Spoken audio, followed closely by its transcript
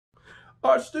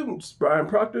Art students, Brian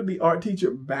Proctor, the art teacher,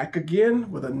 back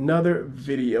again with another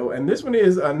video. And this one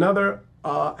is another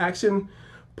action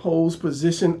pose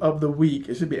position of the week.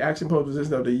 It should be action pose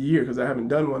position of the year because I haven't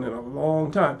done one in a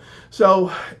long time.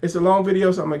 So it's a long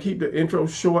video, so I'm gonna keep the intro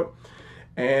short.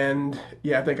 And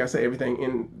yeah, I think I say everything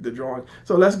in the drawing.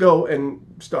 So let's go and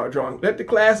start drawing. Let the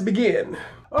class begin.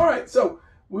 All right, so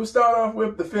we'll start off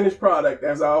with the finished product,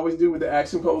 as I always do with the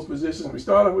action pose positions. We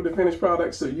start off with the finished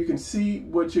product so you can see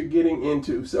what you're getting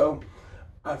into. So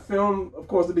I filmed, of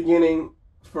course, the beginning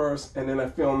first, and then I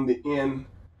filmed the end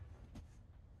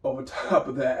over top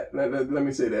of that. Let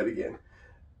me say that again.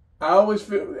 I always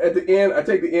feel at the end, I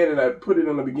take the end and I put it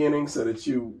in the beginning so that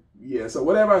so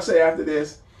whatever I say after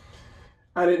this,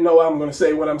 I didn't know I'm going to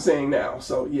say what I'm saying now.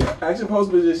 So yeah, action pose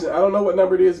position. I don't know what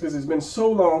number it is because it's been so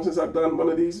long since I've done one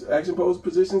of these action pose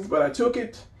positions, but I took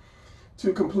it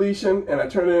to completion and I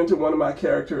turned it into one of my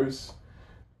characters.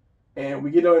 And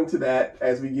we get into that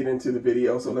as we get into the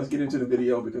video. So let's get into the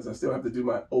video because I still have to do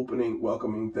my opening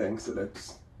welcoming thing. So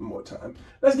that's more time.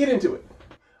 Let's get into it.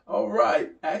 All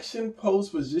right, action pose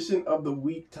position of the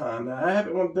week time. Now I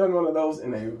haven't done one of those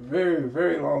in a very,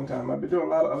 very long time. I've been doing a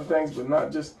lot of other things, but not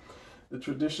just the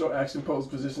traditional action pose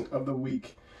position of the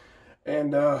week.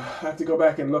 And I have to go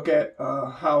back and look at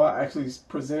how I actually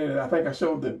presented it. I think I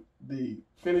showed the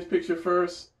finished picture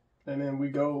first, and then we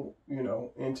go,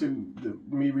 into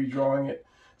me redrawing it.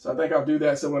 So I think I'll do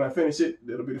that. So when I finish it,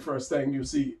 it'll be the first thing you'll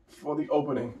see for the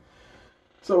opening.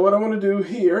 So what I'm going to do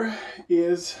here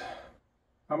is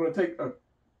I'm going to take a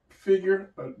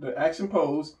figure, the action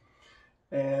pose,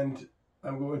 and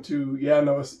I'm going to, I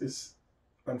know it's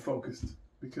unfocused,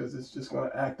 because it's just going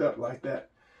to act up like that.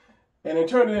 And then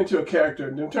turn it into a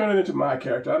character, then turn it into my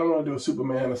character. I don't want to do a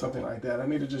Superman or something like that. I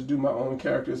need to just do my own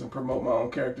characters and promote my own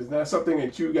characters. And that's something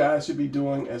that you guys should be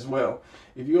doing as well.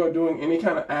 If you are doing any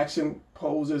kind of action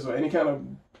poses or any kind of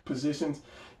positions,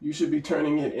 you should be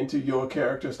turning it into your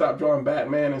character. Stop drawing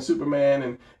Batman and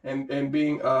Superman and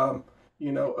being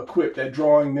equipped at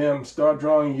drawing them. Start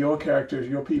drawing your characters,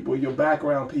 your people, your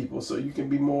background people, so you can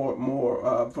be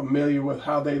more familiar with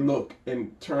how they look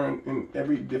and turn in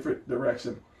every different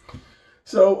direction.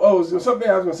 So, something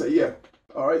I was going to say, yeah.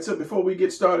 All right, so before we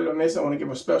get started on this, I want to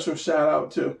give a special shout out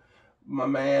to my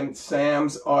man,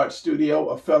 Sam's Art Studio,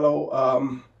 a fellow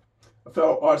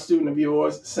art student of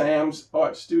yours, Sam's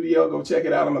Art Studio. Go check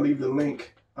it out. I'm going to leave the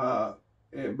link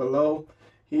below.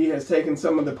 He has taken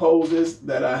some of the poses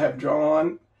that I have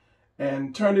drawn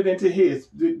and turned it into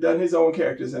done his own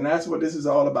characters. And that's what this is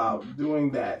all about, doing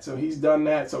that. So he's done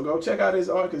that. So go check out his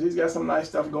art because he's got some nice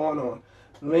stuff going on.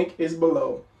 Link is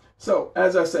below. So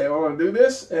as I say, I want to do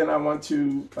this and I want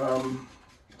to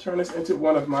turn this into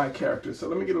one of my characters. So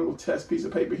let me get a little test piece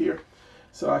of paper here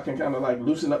so I can kind of like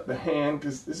loosen up the hand,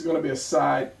 because this is going to be a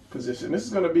side position. This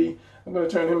is going to be, I'm going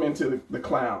to turn him into the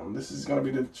clown. This is going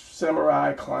to be the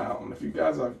samurai clown. If you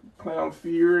guys are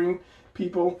clown-fearing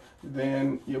people,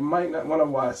 then you might not want to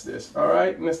watch this, all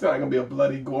right? And it's not going to be a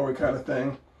bloody, gory kind of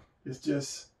thing. It's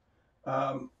just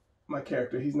my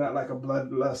character. He's not like a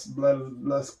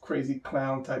bloodlust, crazy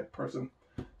clown type person.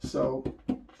 So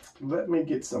let me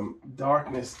get some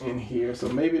darkness in here, so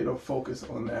maybe it'll focus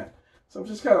on that. So I'm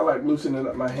just kind of like loosening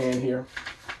up my hand here.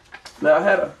 Now I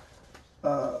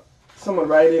had someone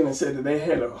write in and said that they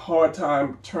had a hard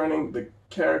time turning the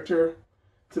character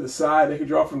to the side. They could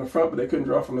draw from the front, but they couldn't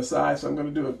draw from the side. So I'm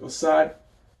going to do a side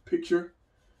picture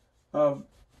of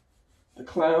the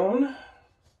clown.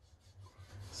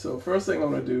 So first thing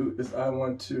I'm going to do is I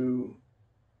want to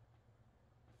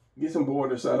get some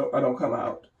borders so I don't come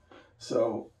out.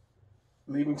 So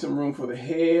leaving some room for the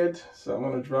head. So I'm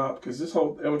going to drop, because this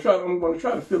whole, I'm going to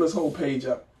try to fill this whole page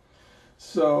up.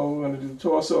 So I'm going to do the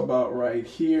torso about right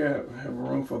here. I have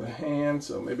room for the hand,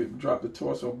 so maybe drop the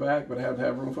torso back, but I have to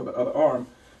have room for the other arm.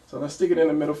 So let's stick it in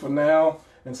the middle for now.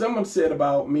 And someone said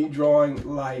about me drawing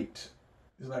light.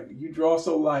 It's like, you draw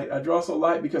so light. I draw so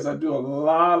light because I do a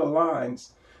lot of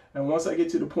lines. And once I get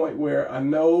to the point where I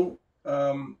know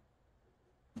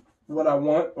what I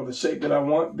want, or the shape that I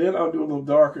want, then I'll do a little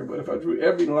darker. But if I drew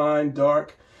every line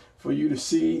dark for you to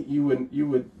see, you would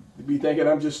be thinking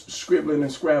I'm just scribbling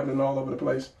and scrabbling all over the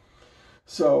place.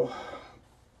 So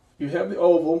you have the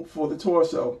oval for the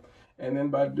torso, and then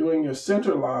by doing your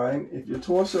center line, if your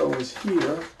torso is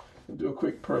here, do a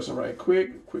quick person right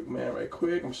quick man right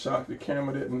quick. I'm shocked the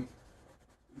camera didn't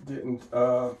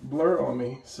blur on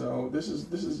me. So this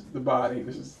is the body.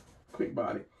 This is quick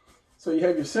body. So you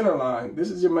have your center line. This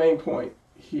is your main point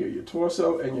here, your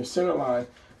torso and your center line.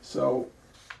 So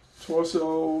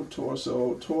torso,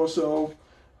 torso, torso.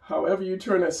 However you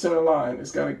turn that center line,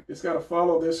 it's got to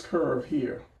follow this curve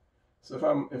here.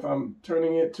 So if I'm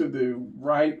turning it to the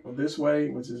right or this way,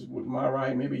 which is with my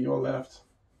right, maybe your left,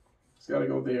 it's got to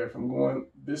go there. If I'm going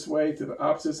this way to the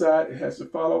opposite side, it has to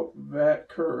follow that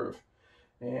curve.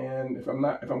 And if I'm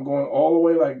going all the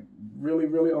way, like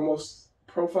really almost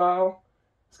profile,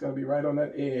 it's going to be right on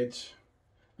that edge.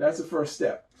 That's the first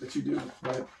step that you do,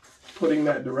 right? Putting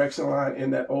that direction line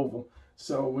in that oval.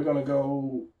 So we're going to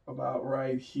go about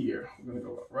right here. We're going to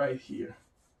go right here.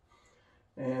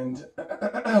 And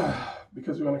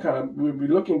because we're going to we'll be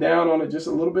looking down on it just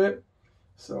a little bit.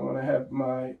 So I'm going to have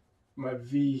my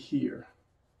V here.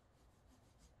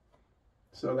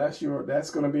 So that's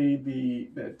going to be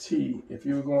that T. If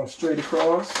you're going straight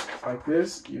across like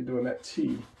this, you're doing that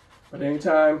T. But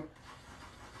anytime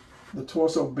the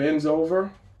torso bends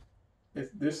over,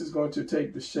 this is going to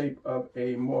take the shape of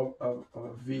a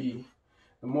V.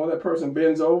 The more that person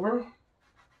bends over,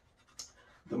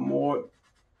 the more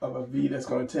of a V that's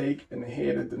going to take, and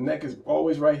the neck is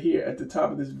always right here at the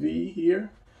top of this V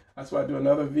here. That's why I do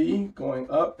another V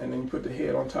going up, and then you put the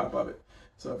head on top of it.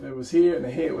 So if it was here and the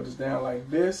head was down like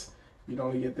this, you'd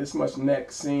only get this much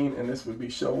neck seen, and this would be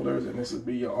shoulders, and this would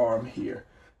be your arm here.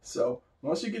 So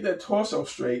once you get that torso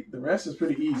straight, the rest is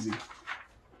pretty easy.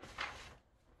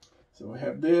 So we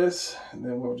have this, and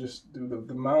then we'll just do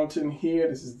the mountain here.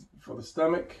 This is for the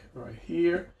stomach right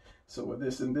here. So where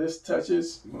this and this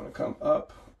touches, you want to come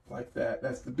up like that.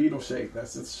 That's the beetle shape.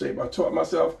 That's the shape I taught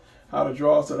myself how to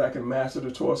draw so that I can master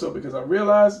the torso, because I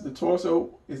realized the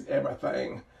torso is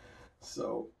everything.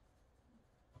 So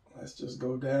let's just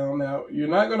go down now. You're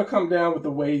not going to come down with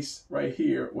the waist right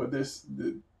here where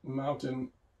the mountain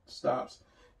stops.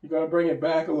 You're going to bring it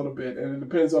back a little bit, and it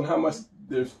depends on how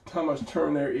much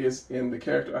turn there is in the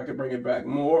character. I could bring it back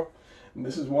more. And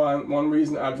this is one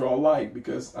reason I draw light,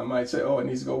 because I might say, oh, it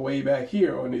needs to go way back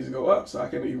here, or it needs to go up. So I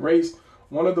can erase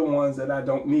one of the ones that I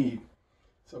don't need.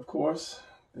 So of course,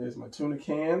 there's my tuna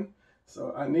can.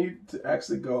 So I need to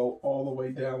actually go all the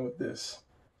way down with this.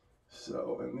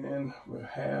 So, and then we'll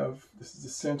have, this is the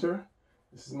center.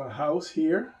 This is my house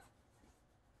here,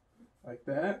 like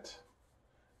that.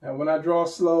 Now when I draw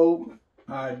slow,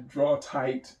 I draw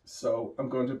tight. So I'm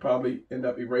going to probably end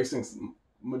up erasing some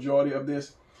majority of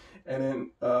this, and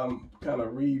then kind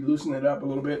of loosen it up a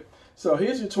little bit. So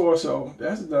here's your torso,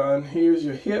 that's done. Here's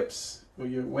your hips, or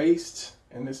your waist,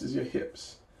 and this is your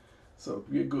hips. So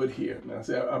you're good here. Now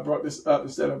see, I brought this up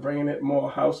instead of bringing it more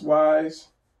house-wise.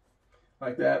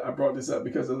 Like that, I brought this up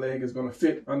because the leg is going to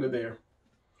fit under there.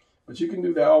 But you can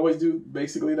do that. Always do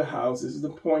basically the house. This is the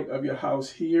point of your house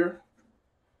here.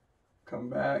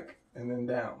 Come back and then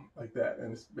down like that.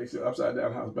 And it's basically upside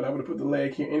down house. But I'm going to put the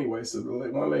leg here anyway. So the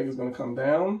one leg is going to come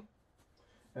down.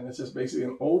 And it's just basically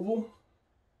an oval.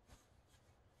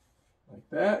 Like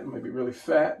that. It might be really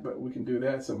fat, but we can do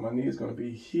that. So my knee is going to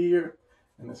be here.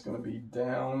 And it's going to be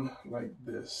down like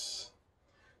this.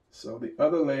 So the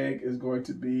other leg is going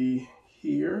to be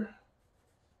here.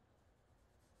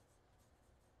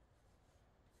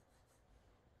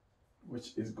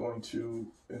 Which is going to,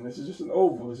 and this is just an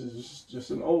oval. This is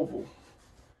just an oval.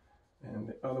 And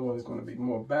the other one is going to be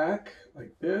more back,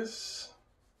 like this.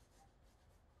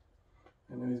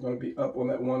 And then he's going to be up on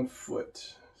that one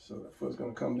foot. So that foot's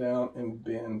going to come down and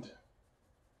bend.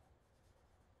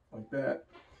 Like that.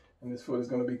 And this foot is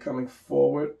going to be coming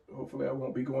forward. Hopefully I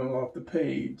won't be going off the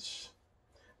page.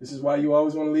 This is why you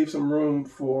always want to leave some room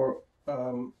for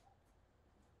going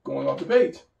off the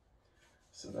page.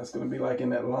 So that's going to be like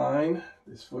in that line.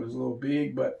 This foot is a little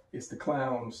big, but it's the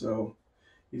clown. So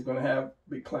he's going to have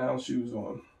big clown shoes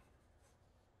on.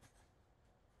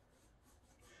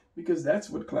 Because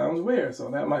that's what clowns wear. So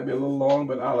that might be a little long,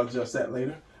 but I'll adjust that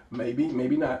later. Maybe,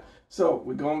 maybe not. So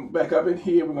we're going back up in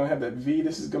here. We're going to have that V.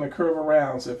 This is going to curve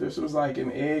around. So if this was like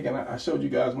an egg, and I showed you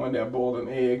guys one day I boiled an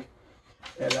egg.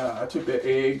 And I took that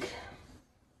egg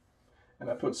and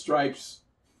I put stripes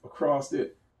across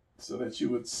it so that you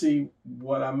would see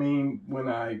what I mean when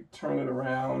I turn it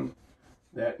around.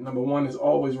 That number one is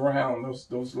always round.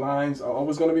 Those lines are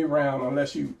always going to be round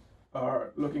unless you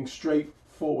are looking straight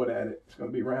forward at it. It's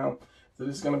going to be round. So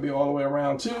this is going to be all the way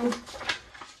around too.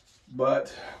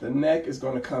 But the neck is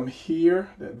going to come here,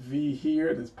 that V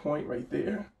here, this point right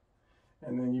there.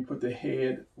 And then you put the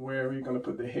head wherever you're going to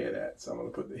put the head at. So I'm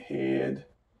going to put the head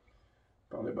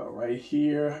probably about right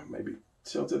here, maybe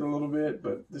tilt it a little bit,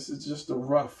 but this is just a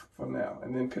rough for now.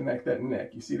 And then connect that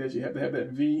neck. You see that you have to have that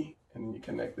V, and then you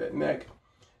connect that neck.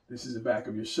 This is the back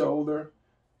of your shoulder.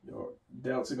 Your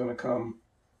delts are going to come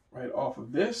right off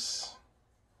of this.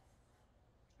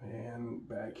 And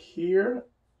back here.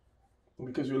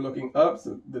 Because you're looking up,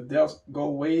 so the delts go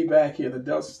way back here. The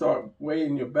delts start way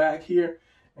in your back here.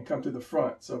 and come to the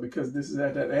front. So because this is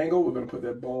at that angle, we're going to put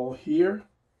that ball here.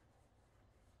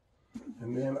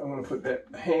 And then I'm going to put that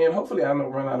hand. Hopefully I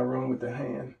don't run out of room with the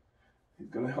hand. He's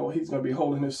going to be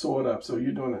holding his sword up. So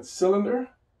you're doing a cylinder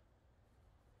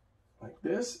like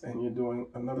this, and you're doing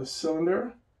another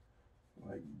cylinder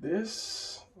like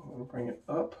this. I'm going to bring it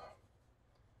up.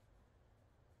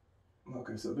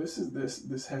 Okay, so this is this.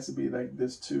 This has to be like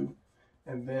this too.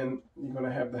 And then you're going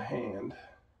to have the hand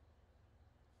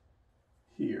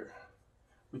here.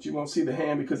 But you won't see the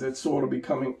hand because that sword will be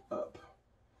coming up.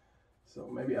 So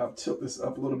maybe I'll tilt this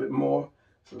up a little bit more.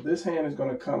 So this hand is going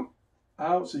to come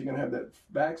out. So you're going to have that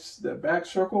back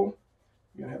circle.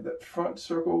 You're going to have that front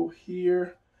circle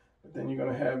here. But then you're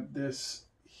going to have this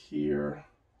here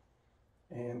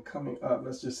and coming up.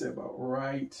 Let's just say about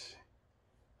right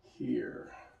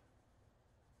here.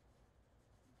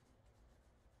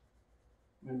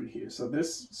 Maybe here. So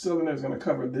this cylinder is going to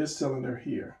cover this cylinder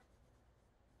here.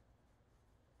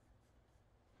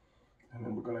 And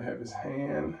then we're going to have his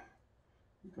hand.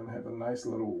 You're going to have a nice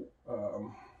little,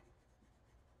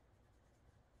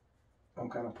 I'm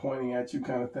kind of pointing at you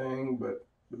kind of thing, but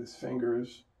with his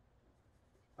fingers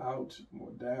out,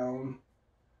 more down,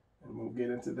 and we'll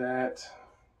get into that,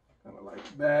 kind of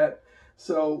like that.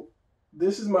 So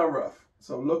this is my rough.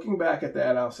 So looking back at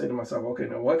that, I'll say to myself, okay,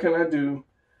 now what can I do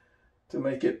to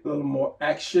make it a little more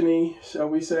action-y, shall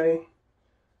we say?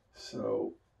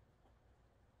 So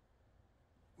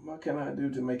what can I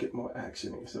do to make it more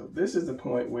action-y? So this is the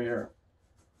point where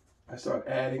I start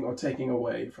adding or taking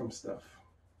away from stuff.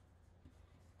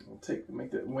 I'll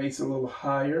make that waist a little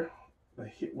higher. The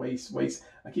hip, waist.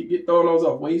 I keep throwing those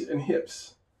off, waist and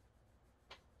hips.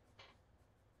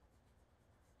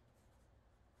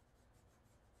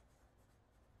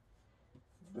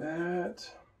 That.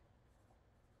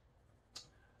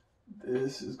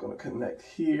 This is going to connect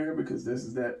here because this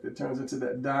is that, it turns into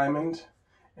that diamond.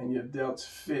 And your delts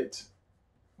fit,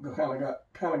 kind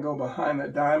of go behind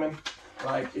that diamond.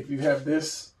 Like if you have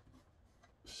this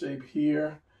shape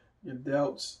here, your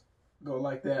delts go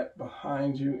like that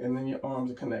behind you, and then your arms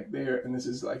will connect there, and this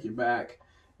is like your back.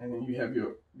 And then you have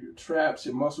your traps,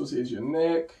 your muscles. Here's your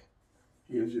neck,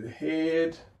 here's your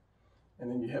head, and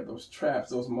then you have those traps,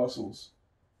 those muscles,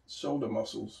 shoulder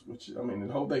muscles, which, I mean,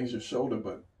 the whole thing is your shoulder,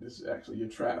 but this is actually your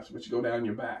traps, which go down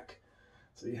your back.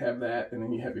 So you have that, and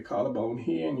then you have your collarbone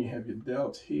here, and you have your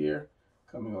delts here,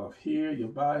 coming off here, your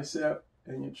bicep,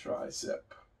 and your tricep.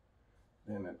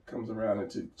 Then it comes around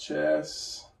into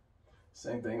chest.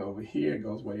 Same thing over here, it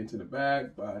goes way into the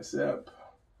back, bicep,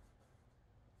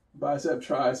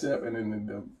 tricep, and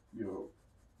then your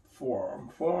forearm.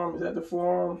 Forearm, is that the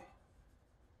forearm?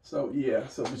 So yeah,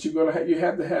 but you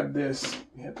have to have this.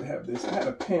 You have to have this. I had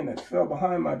a pen that fell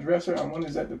behind my dresser. I wonder,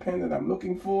 is that the pen that I'm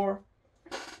looking for?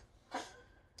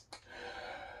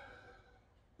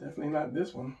 Definitely not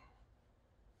this one.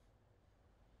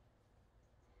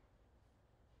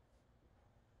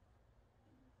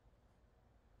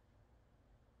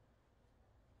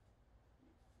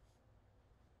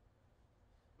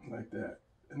 Like that.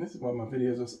 And this is why my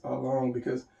videos are long,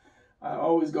 because I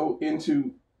always go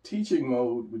into teaching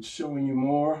mode with showing you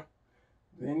more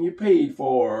than you paid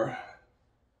for.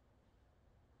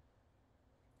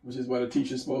 Which is what a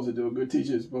teacher's supposed to do. A good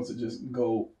teacher is supposed to just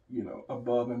go,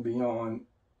 above and beyond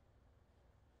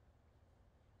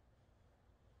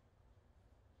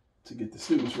to get the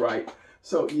students right.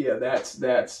 So yeah, that's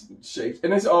shapes,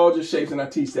 and it's all just shapes, and I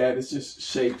teach that. It's just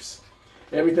shapes.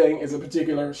 Everything is a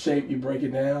particular shape. You break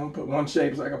it down. Put one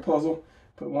shape, it's like a puzzle.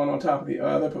 Put one on top of the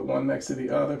other. Put one next to the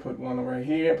other. Put one right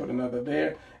here. Put another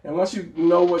there. And once you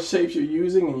know what shapes you're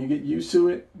using and you get used to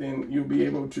it, then you'll be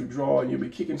able to draw, and you'll be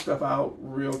kicking stuff out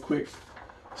real quick.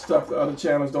 Stuff the other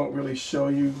channels don't really show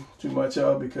you too much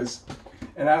of, because,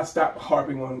 and I'll stop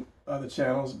harping on other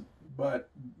channels. But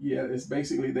yeah, it's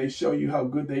basically they show you how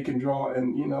good they can draw,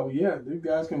 and yeah, these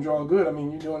guys can draw good. I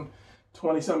mean, you're doing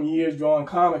 20-something years drawing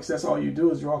comics. That's all you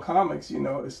do is draw comics.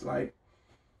 It's like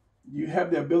you have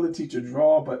the ability to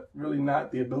draw, but really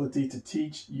not the ability to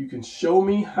teach. You can show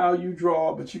me how you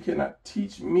draw, but you cannot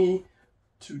teach me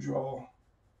to draw,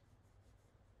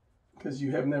 because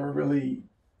you have never really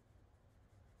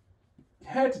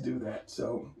had to do that.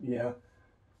 So yeah.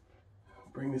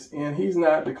 Bring this in.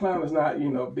 The clown is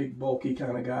not, big bulky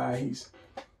kind of guy.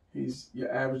 He's your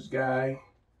average guy.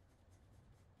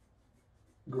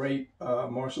 Great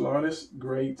martial artist,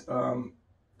 great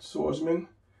swordsman.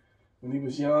 When he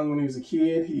was young, when he was a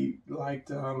kid, he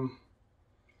liked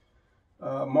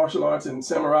martial arts and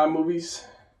samurai movies,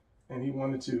 and he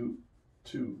wanted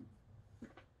to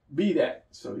be that.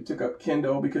 So he took up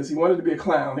kendo because he wanted to be a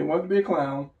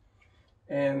clown.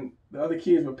 And the other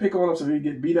kids would pick on him, so he'd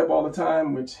get beat up all the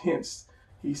time, which hence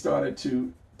he started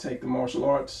to take the martial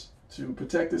arts to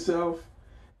protect himself.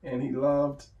 And he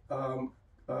loved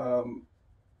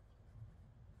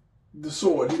the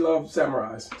sword. He loved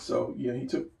samurais. So yeah, he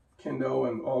took kendo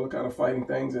and all the kind of fighting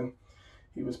things, and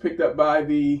he was picked up by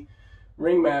the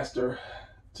ringmaster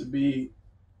to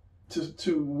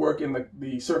work in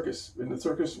the circus. And the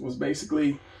circus was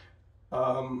basically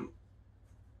a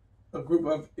group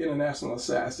of international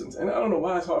assassins. And I don't know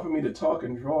why it's hard for me to talk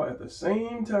and draw at the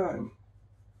same time.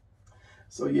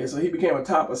 So yeah, so he became a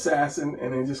top assassin,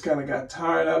 and then just kind of got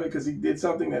tired of it because he did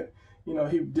something that, you know,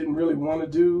 he didn't really want to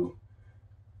do,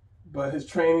 but his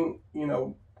training, you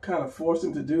know, kind of forced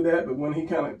him to do that. But when he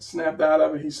kind of snapped out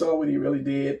of it, he saw what he really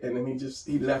did, and then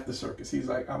he left the circus. He's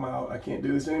like, I'm out. I can't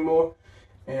do this anymore.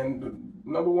 And the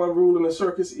number one rule in the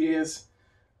circus is,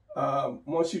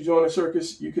 once you join a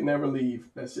circus, you can never leave.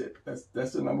 That's it.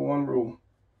 That's the number one rule.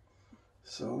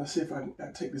 So let's see if I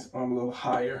take this arm a little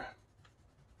higher.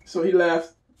 So he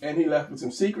left, and he left with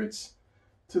some secrets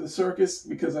to the circus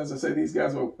because, as I say, these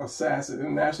guys are assassins,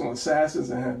 international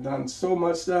assassins, and have done so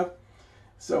much stuff.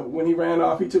 So when he ran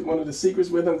off, he took one of the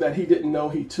secrets with him that he didn't know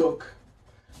he took.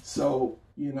 So,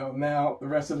 you know, now the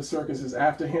rest of the circus is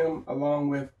after him, along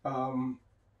with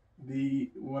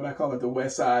what I call it, the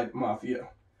West Side Mafia,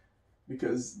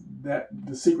 because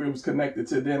the secret was connected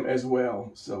to them as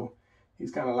well. So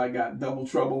he's kind of like got double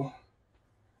trouble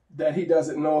that he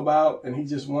doesn't know about, and he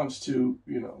just wants to,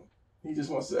 you know, he just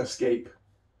wants to escape.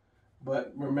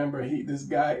 But remember, this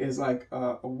guy is like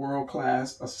a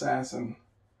world-class assassin.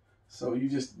 So you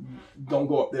just don't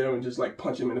go up there and just like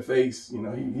punch him in the face. You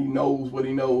know, he knows what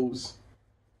he knows.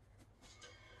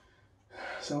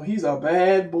 So he's a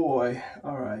bad boy.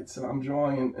 All right, so I'm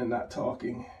drawing and not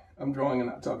talking. I'm drawing and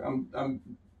not talking. I'm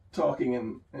talking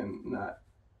and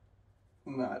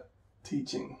not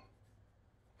teaching.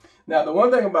 Now, the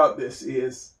one thing about this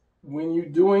is when you're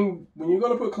going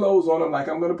to put clothes on him, like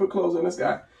I'm going to put clothes on this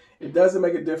guy, it doesn't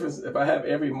make a difference if I have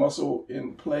every muscle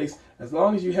in place. As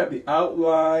long as you have the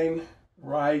outline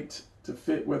right to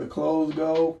fit where the clothes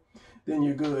go, then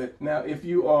you're good. Now, if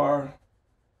you are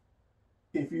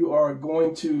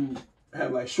going to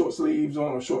have like short sleeves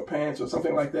on or short pants or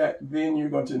something like that, then you're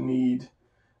going to need,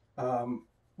 you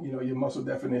know, your muscle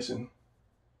definition.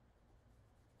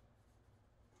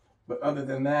 But other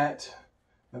than that,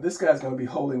 now this guy's going to be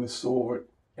holding the sword,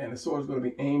 and the sword is going to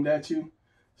be aimed at you.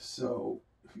 So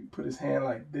if you put his hand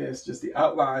like this, just the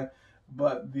outline,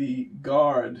 but the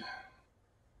guard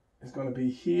is going to be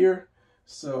here.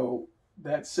 So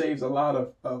that saves a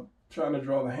lot of trying to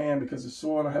draw the hand, because the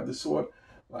sword, I have the sword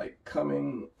like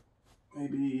coming,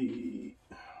 maybe,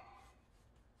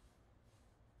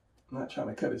 I'm not trying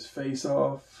to cut his face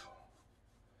off.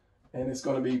 And it's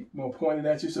going to be more pointed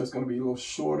at you, so it's going to be a little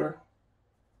shorter.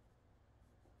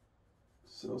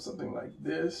 So something like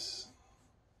this.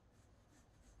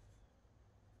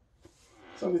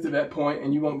 Something to that point,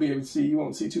 and you won't be able to see, you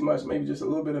won't see too much, maybe just a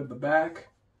little bit of the back.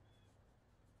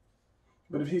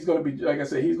 But if he's going to be, like I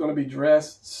said, he's going to be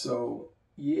dressed, so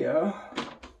yeah.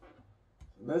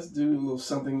 Let's do a little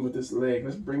something with this leg.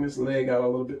 Let's bring this leg out a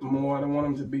little bit more. I don't want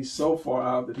him to be so far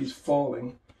out that he's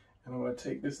falling. And I'm going to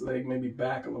take this leg maybe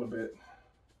back a little bit.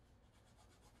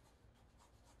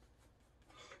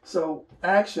 So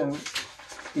action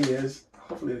is,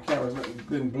 hopefully the camera's not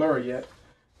been blurry yet.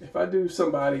 If I do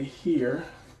somebody here,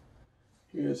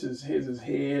 here's his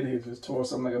head, here's his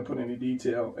torso. I'm not going to put any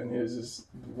detail, and here's his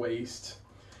waist.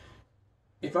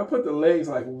 If I put the legs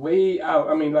like way out,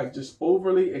 I mean like just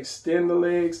overly extend the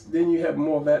legs, then you have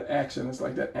more of that action. It's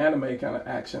like that anime kind of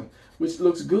action, which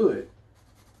looks good.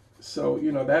 So,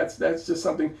 you know, that's just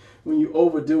something when you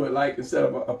overdo it, like instead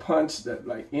of a punch that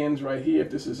like ends right here,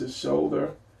 if this is his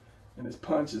shoulder and his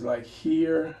punch is like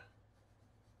here,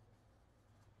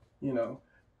 you know,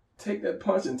 take that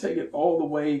punch and take it all the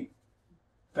way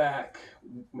back,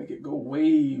 make it go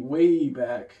way, way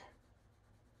back.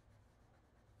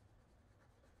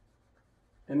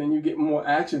 And then you get more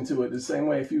action to it. The same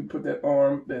way if you put that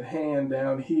arm, that hand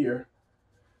down here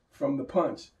from the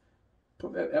punch.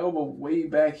 Put that elbow way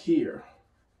back here.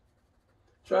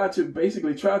 Try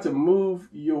to move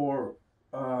your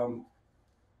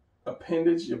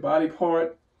appendage, your body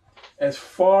part, as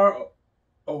far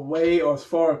away or as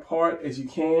far apart as you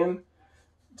can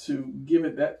to give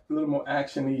it that little more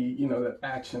action-y, you know, that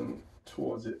action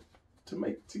towards it,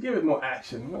 to give it more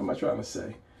action. What am I trying to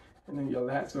say? And then your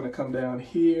lat's going to come down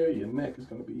here, your neck is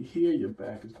going to be here, your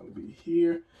back is going to be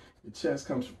here, your chest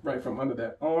comes right from under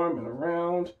that arm and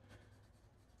around.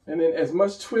 And then as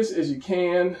much twist as you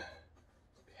can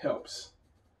helps.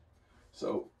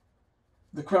 So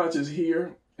the crotch is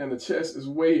here, and the chest is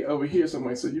way over here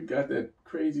somewhere. So you've got that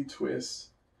crazy twist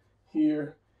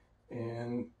here,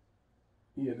 and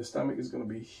yeah, the stomach is going to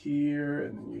be here,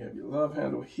 and then you have your love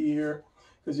handle here,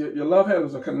 because your love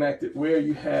handles are connected where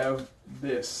you have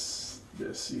this.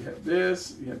 You have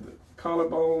this, you have the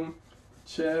collarbone,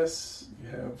 chest, you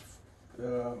have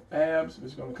abs,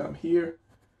 which is going to come here.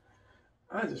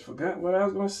 I just forgot what I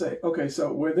was going to say. Okay,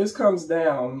 so where this comes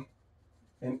down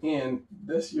and in,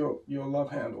 that's your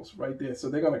love handles right there. So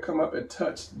they're going to come up and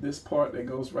touch this part that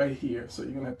goes right here. So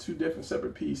you're going to have two different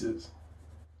separate pieces.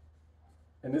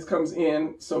 And this comes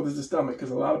in, so does the stomach,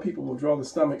 because a lot of people will draw the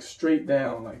stomach straight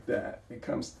down like that. It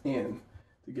comes in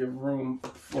to give room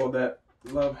for that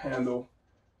love handle,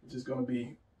 which is going to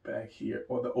be back here,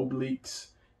 or the obliques.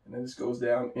 And then this goes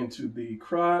down into the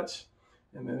crotch,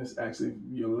 and then it's actually,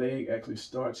 your leg actually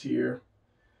starts here.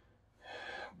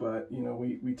 But, you know,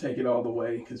 we take it all the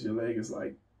way, because your leg is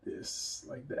like this,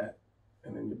 like that,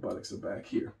 and then your buttocks are back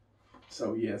here.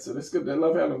 So yeah, so that's good. That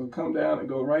love handle will come down and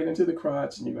go right into the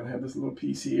crotch, and you're going to have this little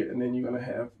piece here, and then you're going to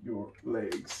have your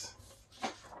legs.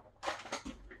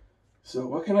 So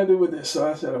what can I do with this? So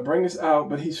I said I'll bring this out,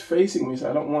 but he's facing me, so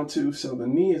I don't want to. So the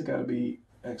knee has got to be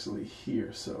actually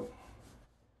here. So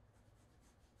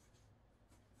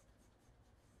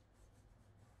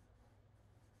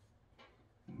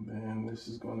and then this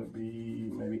is going to be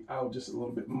maybe out just a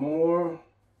little bit more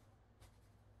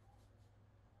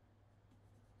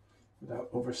without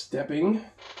overstepping.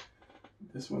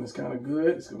 This one is kind of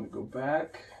good. It's going to go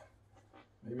back.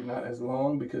 Maybe not as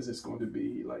long, because it's going to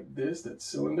be like this, that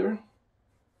cylinder.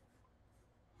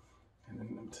 And then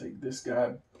I'm going to take this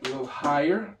guy a little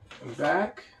higher and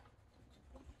back.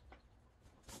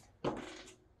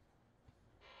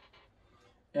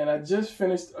 And I just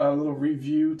finished a little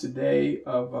review today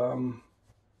of,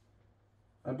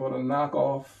 I bought a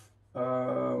knockoff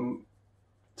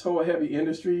Toa Heavy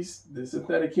Industries, the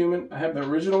synthetic human. I have the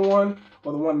original one,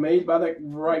 or the one made by that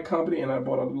right company, and I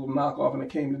bought a little knockoff, and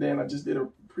it came today, and I just did a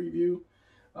preview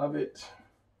of it,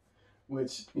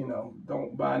 which, you know,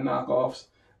 don't buy knockoffs.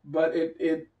 But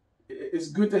it's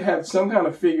good to have some kind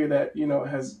of figure that, you know,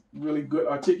 has really good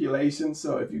articulation.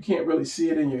 So if you can't really see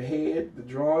it in your head, the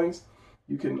drawings,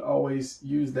 you can always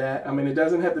use that. I mean, it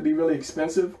doesn't have to be really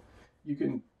expensive. You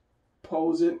can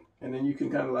pose it, and then you can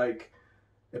kind of like,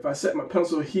 if I set my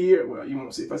pencil here, well, you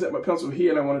won't see. If I set my pencil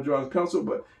here and I want to draw the pencil,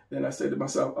 but then I say to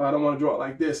myself, oh, I don't want to draw it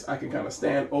like this, I can kind of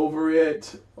stand over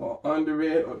it or under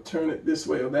it or turn it this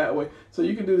way or that way. So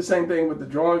you can do the same thing with the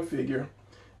drawing figure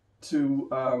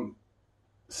to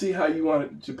see how you want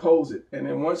it to pose it. And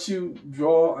then once you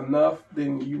draw enough,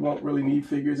 then you won't really need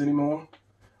figures anymore,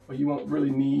 or you won't really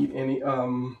need any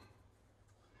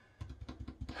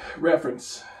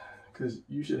reference, because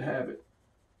you should have it.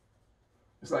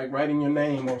 It's like writing your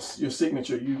name or your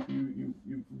signature.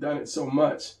 You've done it so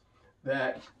much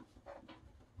that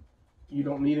you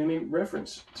don't need any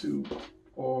reference to,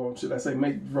 or should I say,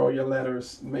 draw your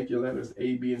letters, make your letters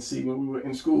A, B, and C. When we were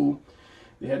in school,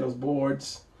 they had those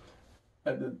boards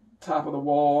at the top of the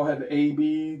wall, had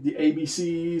the the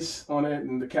ABCs on it,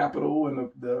 and the capital and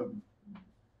the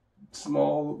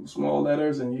small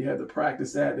letters, and you had to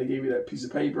practice that. They gave you that piece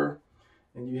of paper,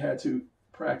 and you had to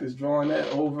practice drawing that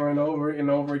over and over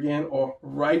and over again, or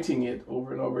writing it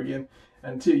over and over again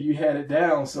until you had it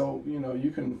down. So, you know, you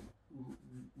can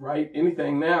write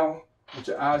anything now with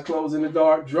your eyes closed in the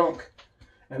dark, drunk.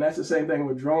 And that's the same thing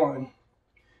with drawing.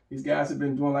 These guys have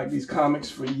been doing like these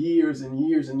comics for years and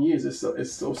years and years.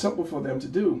 It's so simple for them to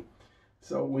do.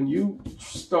 So when you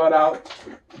start out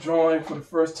drawing for the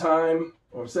first time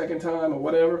or second time or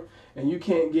whatever, and you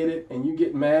can't get it, and you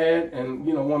get mad and,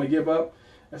 you know, want to give up,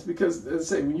 that's because,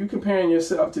 as I say, when you're comparing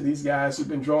yourself to these guys who've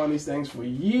been drawing these things for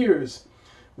years,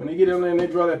 when they get in there and they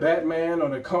draw the Batman or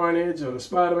the Carnage or the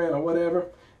Spider-Man or whatever,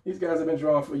 these guys have been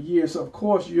drawing for years. So of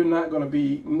course you're not going to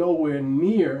be nowhere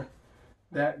near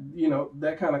that, you know,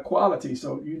 that kind of quality.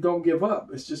 So you don't give up.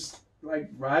 It's just like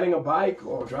riding a bike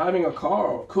or driving a car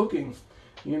or cooking.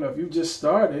 You know, if you just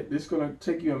started, it's going to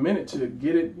take you a minute to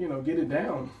get it, you know, get it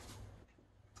down.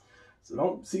 So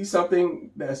don't see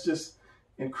something that's just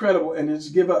incredible and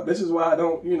just give up. This is why I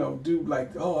don't, you know, do like,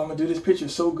 oh, I'm gonna do this picture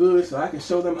so good so I can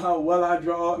show them how well I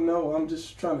draw. No, I'm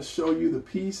just trying to show you the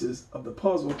pieces of the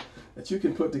puzzle that you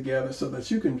can put together so that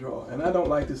you can draw. And I don't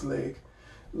like this leg.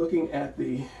 Looking at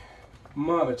the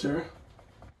monitor,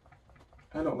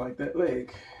 I don't like that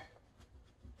leg.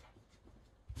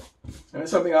 And it's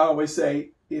something I always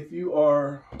say, if you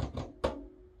are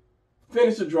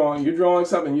finished a drawing, you're drawing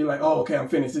something, you're like, oh, okay, I'm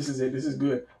finished, this is it, this is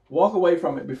good. Walk away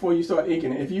from it before you start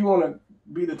inking it. If you want to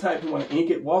be the type who want to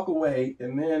ink it, walk away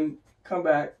and then come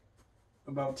back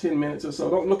about 10 minutes or so.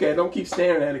 Don't look at it. Don't keep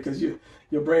staring at it, because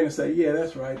your brain will say, yeah,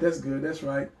 that's right. That's good. That's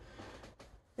right.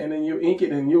 And then you ink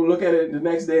it, and you'll look at it the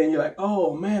next day, and you're like,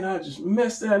 oh, man, I just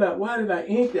messed that up. Why did I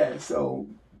ink that? So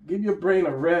give your brain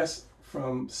a rest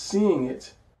from seeing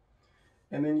it,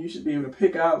 and then you should be able to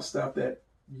pick out stuff that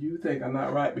you think are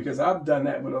not right, because I've done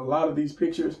that with a lot of these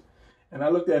pictures, and I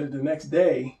looked at it the next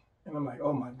day, and I'm like,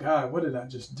 oh, my God, what did I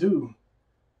just do?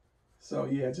 So,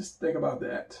 yeah, just think about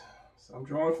that. So I'm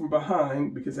drawing from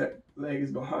behind, because that leg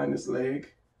is behind this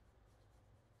leg.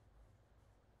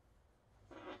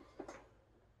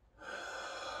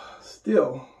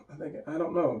 Still, I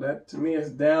don't know, that to me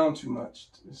is down too much.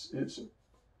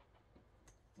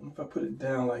 If I put it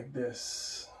down like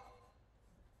this,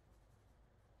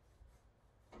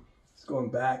 it's going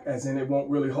back, as in it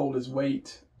won't really hold its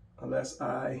weight unless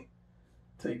I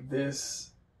take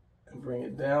this and bring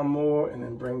it down more, and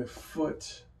then bring the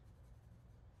foot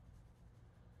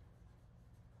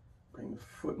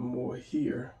more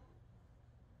here.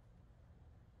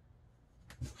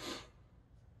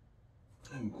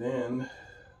 And then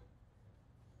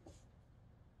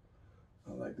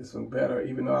I like this one better,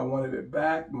 even though I wanted it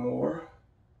back more.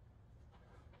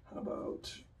 How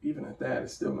about, even at that,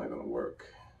 it's still not going to work.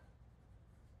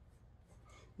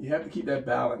 You have to keep that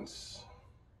balance.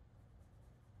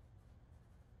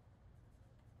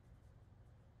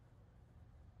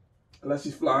 Unless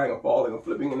she's flying or falling or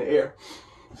flipping in the air.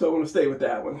 So I'm going to stay with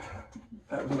that one.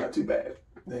 That was not too bad.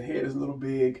 The head is a little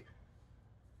big.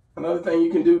 Another thing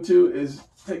you can do too is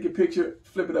take your picture,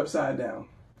 flip it upside down.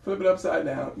 Flip it upside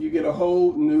down. You get a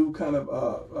whole new kind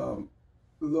of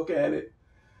look at it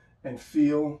and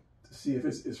feel to see if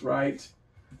it's right.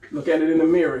 Look at it in the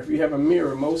mirror. If you have a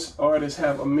mirror, most artists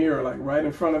have a mirror like right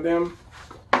in front of them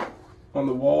on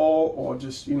the wall, or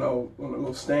just, you know, on a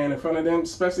little stand in front of them,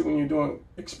 especially when you're doing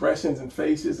expressions and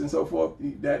faces and so forth.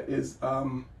 That is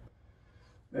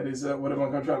what am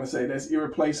I trying to say? That's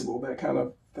irreplaceable. That kind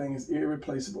of thing is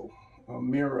irreplaceable. A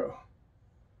mirror.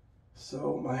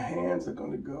 So my hands are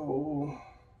going to go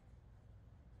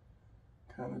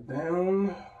kind of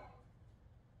down.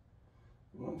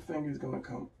 One finger is going to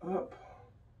come up.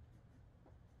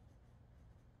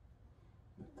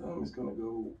 The thumb is going to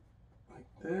go like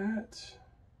that.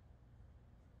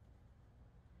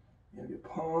 You have your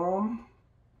palm,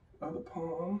 other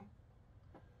palm,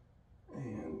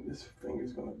 and this finger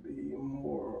is going to be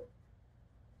more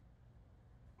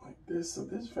like this. So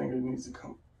this finger needs to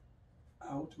come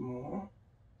out more,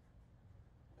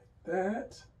 like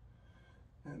that.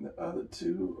 And the other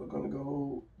two are going to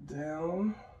go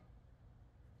down.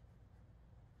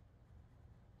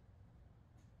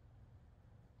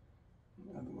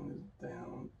 The other one is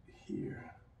down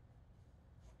here.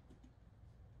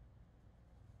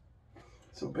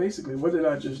 So basically, what did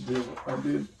I just do? I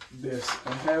did this.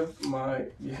 I have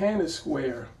your hand is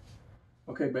square.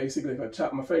 Okay, basically, if I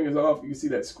chop my fingers off, you can see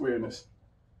that squareness.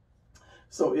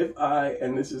 So if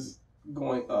and this is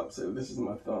going up, so this is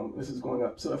my thumb, this is going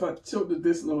up. So if I tilted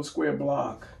this little square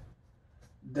block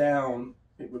down,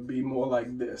 it would be more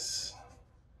like this.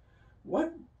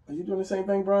 What? Are you doing the same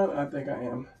thing, Brian? I think I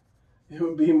am. It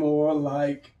would be more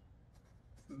like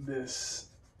this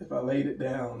if I laid it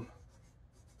down.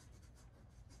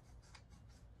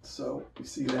 So you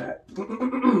see that.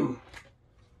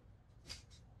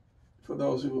 For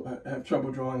those who have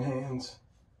trouble drawing hands,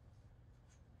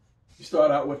 you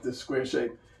start out with this square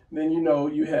shape. Then you know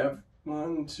you have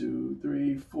 1, 2,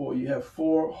 3, 4. You have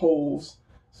 4 holes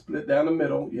split down the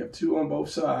middle. You have 2 on both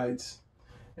sides.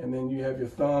 And then you have your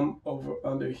thumb over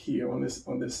under here on this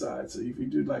side. So if you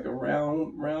do like a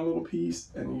round little piece,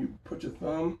 and you put your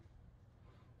thumb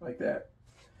like that.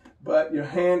 But your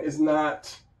hand is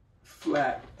not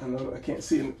flat. I know I can't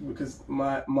see it because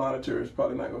my monitor is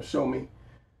probably not going to show me.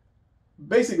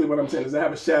 Basically what I'm saying is I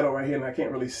have a shadow right here and I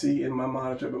can't really see in my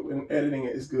monitor, but when editing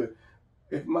it, it's good.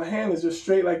 If my hand is just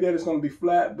straight like that, it's going to be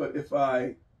flat. But if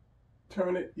I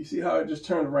turn it, you see how it just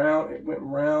turned around? It went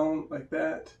round like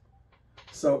that.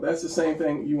 So that's the same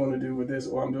thing you want to do with this,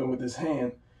 or I'm doing with this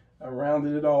hand. I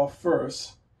rounded it off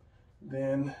first.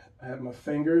 Then I have my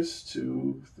fingers,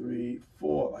 2, 3,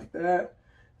 4, like that.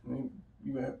 And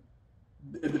you have,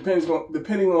 it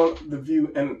depending on the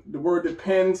view, and the word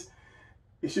depends.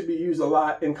 It should be used a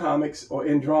lot in comics or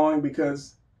in drawing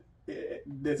because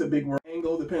there's a big word.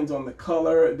 Angle depends on the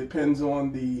color. It depends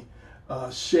on the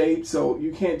shape. So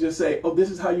you can't just say, oh,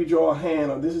 this is how you draw a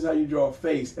hand, or this is how you draw a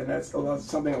face. And that's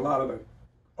something a lot of the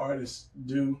artists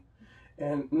do.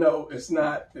 And no, it's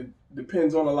not. It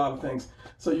depends on a lot of things.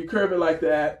 So you curve it like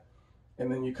that,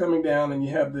 and then you're coming down and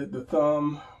you have the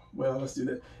thumb. Well, let's do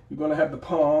that. You're going to have the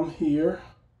palm here.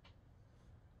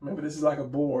 Remember, this is like a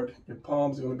board. Your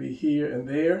palms are going to be here and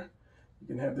there. You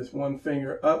can have this one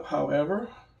finger up, however.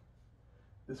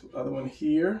 This other one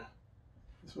here,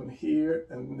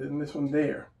 and then this one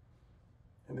there.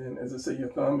 And then, as I say, your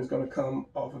thumb is going to come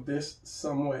off of this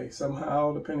some way,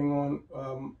 somehow, depending on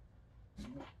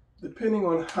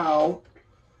how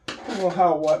you're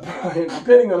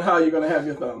going to have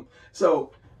your thumb.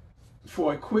 So,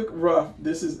 for a quick rough,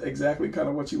 this is exactly kind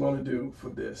of what you want to do for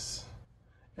this.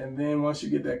 And then once you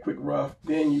get that quick rough,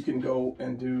 then you can go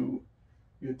and do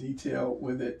your detail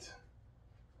with it.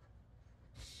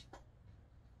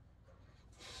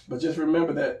 But just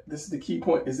remember that this is the key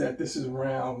point, is that this is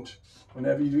round.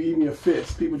 Whenever you do even your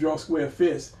fist, people draw square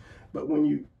fists, but when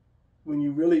you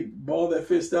really ball that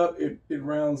fist up, it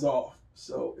rounds off.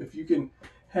 So if you can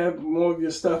have more of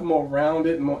your stuff more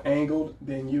rounded, more angled,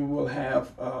 then you will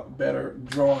have better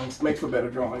drawings, make for better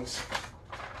drawings.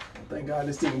 Thank God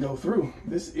this didn't go through.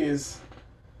 It's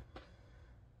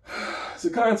a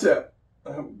concept.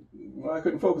 Well, I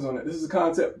couldn't focus on it. This is a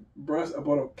concept brush. I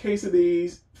bought a case of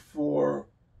these for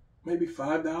maybe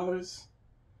 $5.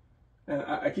 And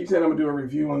I keep saying I'm gonna do a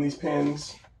review on these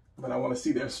pens, but I want to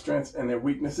see their strengths and their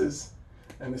weaknesses.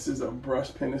 And this is a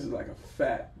brush pen. This is like a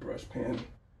fat brush pen,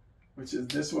 which is,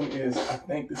 this one is, I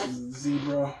think this is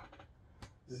Zebra.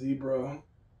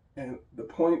 And the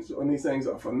points on these things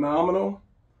are phenomenal.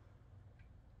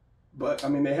 But I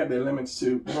mean, they have their limits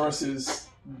too, versus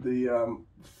the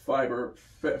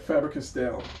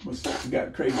Faber-Castell, which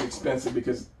got crazy expensive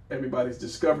because everybody's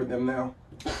discovered them now.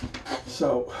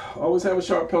 So always have a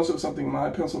sharp pencil, something my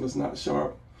pencil is not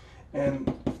sharp.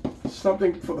 And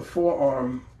something for the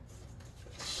forearm,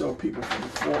 show people for the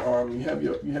forearm. You have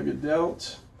your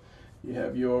delt, you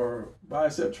have your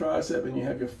bicep, tricep, and you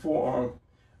have your forearm.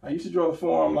 I used to draw the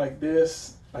forearm like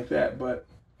this, like that,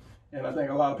 and I think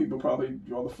a lot of people probably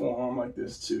draw the forearm like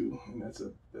this too. And that's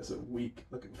a weak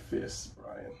looking fist,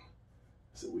 Brian.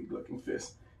 It's a weak looking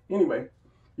fist. Anyway,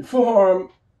 your forearm,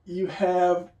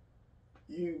 let's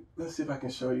see if I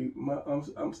can show you.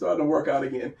 I'm starting to work out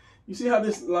again. You see how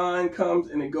this line comes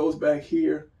and it goes back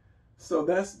here? So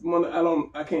that's one,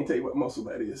 I can't tell you what muscle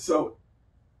that is. So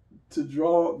to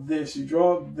draw this, you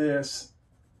draw this.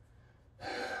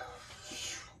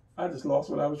 I just lost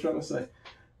what I was trying to say.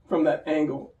 From that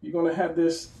angle, you're going to have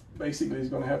this, basically it's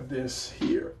going to have this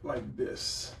here, like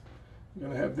this. You're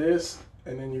going to have this,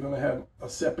 and then you're going to have a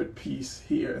separate piece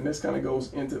here, and this kind of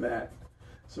goes into that.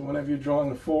 So whenever you're drawing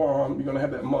the forearm, you're going to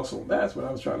have that muscle. That's what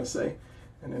I was trying to say.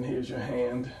 And then here's your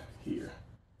hand here.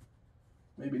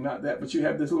 Maybe not that, but you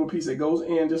have this little piece that goes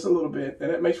in just a little bit, and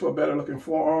that makes for a better looking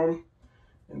forearm.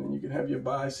 And then you can have your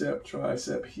bicep,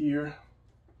 tricep here.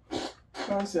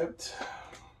 Tricep.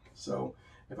 So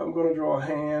if I'm going to draw a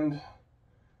hand,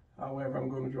 however, I'm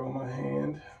going to draw my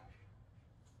hand.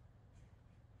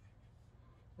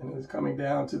 And it's coming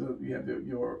down to you have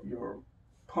your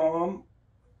palm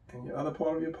and your other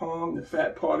part of your palm, the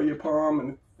fat part of your palm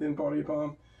and the thin part of your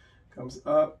palm comes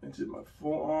up into my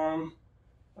forearm.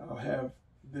 I'll have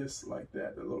this like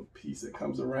that, the little piece that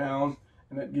comes around,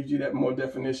 and that gives you that more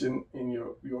definition in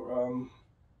your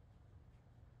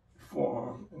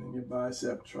forearm, and then your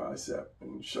bicep, tricep,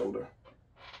 and shoulder.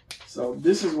 So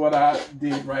this is what I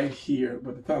did right here,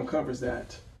 but the thumb covers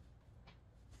that.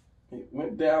 It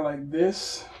went down like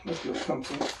this. Let's go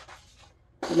pencil.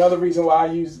 Another reason why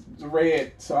I use the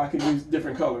red, so I can use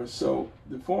different colors. So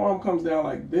the forearm comes down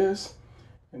like this,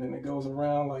 and then it goes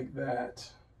around like that.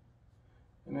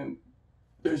 And then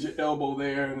there's your elbow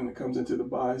there, and then it comes into the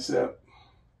bicep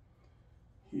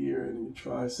here, and then your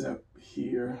tricep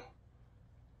here,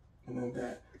 and then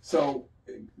that. So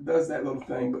it does that little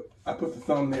thing, but I put the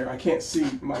thumb there. I can't see.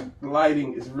 My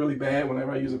lighting is really bad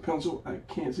whenever I use a pencil. I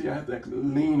can't see. I have to actually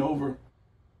lean over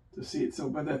to see it. So,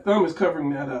 but that thumb is covering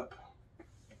that up.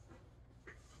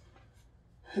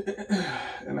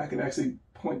 And I can actually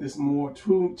point this more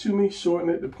to me, shorten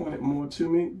it to point it more to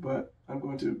me, but I'm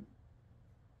going to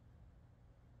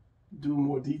do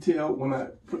more detail when I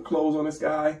put clothes on this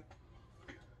guy.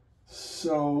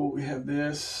 So we have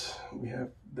this, we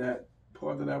have that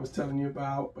part that I was telling you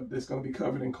about, but it's going to be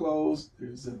covered in clothes.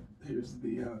 Here's the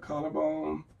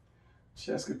collarbone.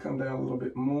 Chest could come down a little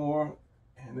bit more,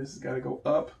 and this has got to go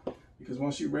up, because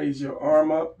once you raise your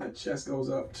arm up, that chest goes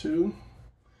up too,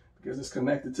 because it's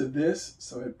connected to this,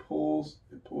 so it pulls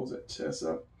that chest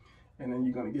up, and then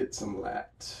you're going to get some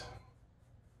lat.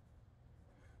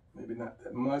 Maybe not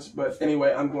that much, but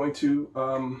anyway, I'm going to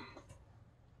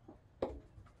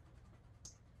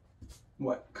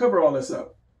cover all this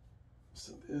up.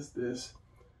 So this,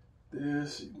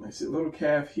 you might see a little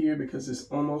calf here because it's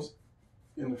almost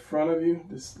in the front of you,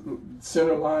 this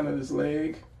center line of this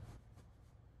leg.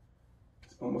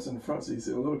 almost in the front. So you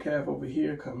see a little calf over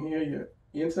here, come here. Your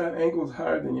inside ankle is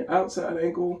higher than your outside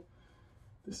ankle.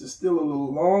 This is still a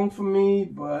little long for me,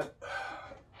 but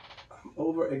I'm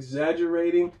over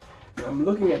exaggerating. And I'm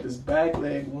looking at this back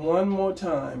leg one more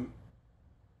time.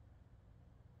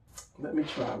 Let me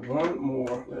try one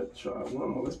more. Let's try one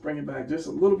more. Let's bring it back just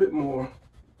a little bit more.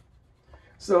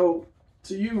 So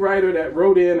to you writer that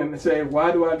wrote in and say,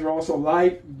 why do I draw so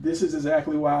light? This is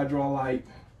exactly why I draw light.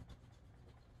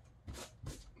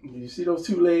 You see those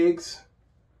two legs?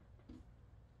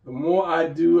 The more I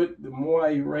do it, the more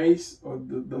I erase, or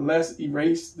the less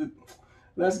erase, the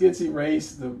less gets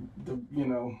erased, the you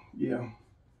know, yeah,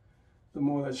 the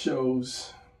more that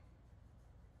shows.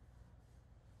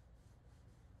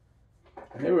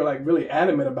 And they were like really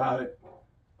adamant about it.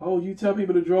 Oh, you tell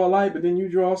people to draw light, but then you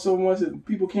draw so much that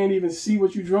people can't even see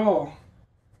what you draw.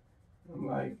 I'm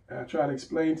like, I try to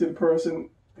explain to the person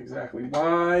exactly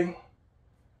why.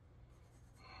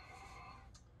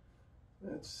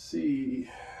 Let's see.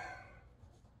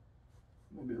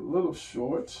 Maybe a little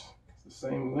short. It's the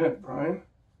same length, Brian.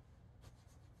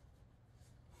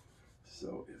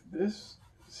 So if this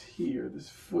is here, this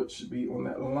foot should be on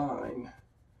that line.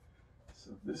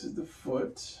 So this is the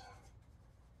foot.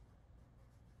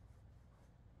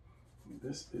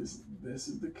 This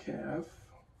is the calf.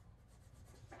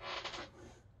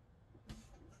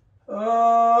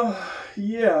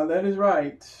 Yeah, that is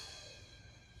right.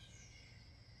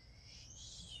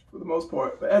 For the most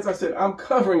part. But as I said, I'm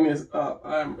covering this up.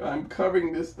 I'm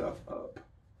covering this stuff up.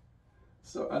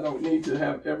 So I don't need to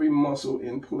have every muscle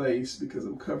in place because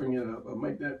I'm covering it up. I'll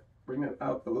bring that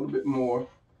out a little bit more.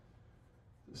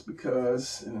 Just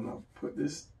because, and then I'll put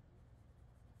this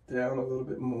down a little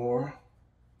bit more.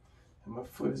 And my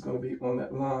foot is going to be on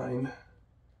that line.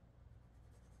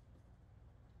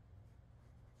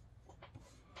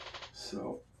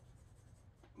 So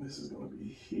this is going to be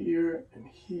here and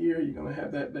here. You're going to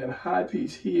have that high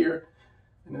piece here,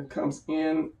 and then comes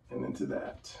in and into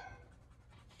that.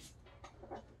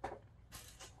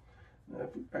 Now, if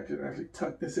I could actually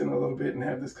tuck this in a little bit and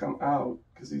have this come out,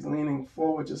 because he's leaning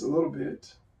forward just a little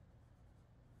bit.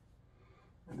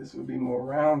 And this would be more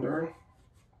rounder.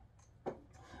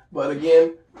 But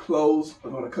again, clothes are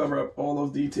going to cover up all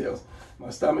those details. My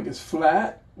stomach is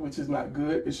flat, which is not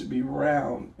good. It should be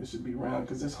round. It should be round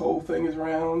because this whole thing is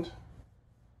round.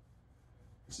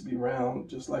 It should be round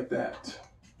just like that.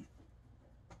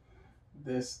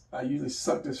 This, I usually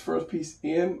suck this first piece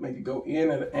in, make it go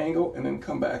in at an angle, and then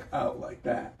come back out like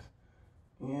that.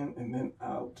 In and then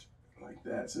out like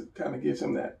that. So it kind of gives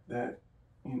him that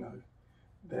you know,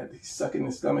 that he's sucking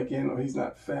his stomach in, or he's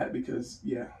not fat because,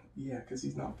 because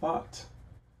he's not fat.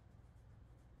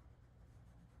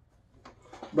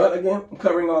 But again, I'm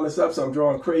covering all this up, so I'm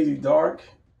drawing crazy dark,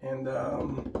 and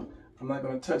I'm not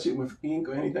going to touch it with ink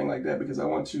or anything like that because I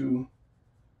want to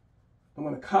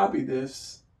copy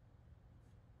this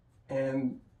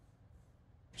and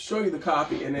show you the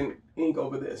copy and then ink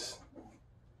over this.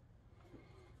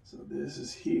 So this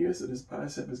is here, so this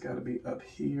bicep has got to be up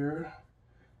here.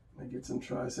 I get some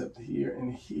tricep here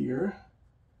and here.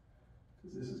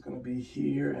 This is going to be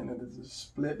here, and then there's a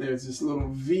split. There's this little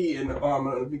V in the arm.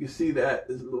 I don't know if you can see that.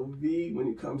 There's a little V when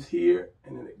it comes here,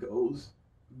 and then it goes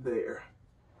there.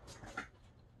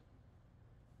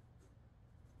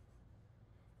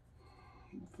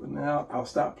 For now, I'll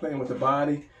stop playing with the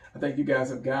body. I think you guys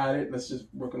have got it. Let's just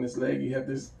work on this leg. You have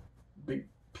this big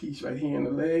piece right here in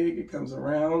the leg. It comes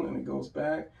around, and it goes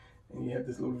back. And you have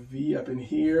this little V up in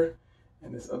here,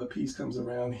 and this other piece comes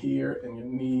around here, and your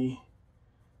knee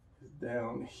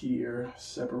down here.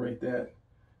 Separate that,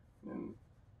 and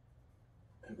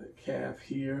have that calf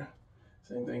here.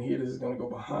 Same thing here. This is going to go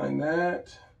behind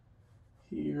that.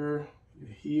 Here, your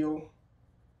heel,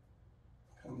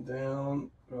 come down,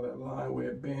 draw that line where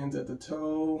it bends at the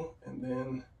toe, and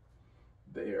then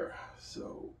there.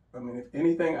 So, I mean, if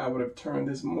anything, I would have turned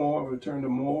this more. I would have turned it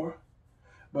more,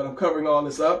 but I'm covering all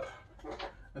this up.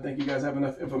 I think you guys have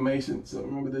enough information. So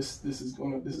remember, this is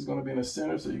going to be in the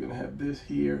center. So you're going to have this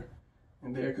here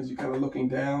and there because you're kind of looking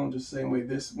down, just the same way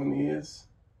this one is.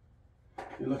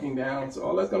 You're looking down. So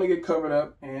all that's going to get covered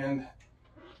up, and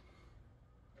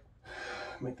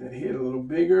make that head a little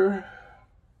bigger.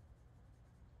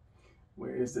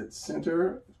 Where is that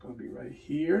center? It's going to be right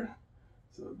here.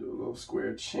 So do a little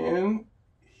square chin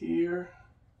here.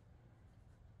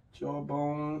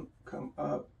 Jawbone, come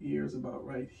up. Ears about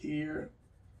right here.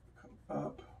 Come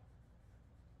up.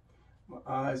 My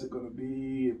eyes are going to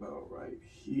be about right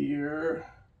here.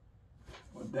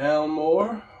 Or down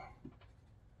more.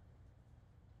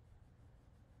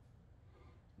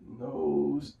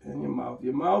 Nose and your mouth.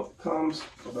 Your mouth comes,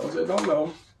 for those that don't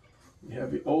know, You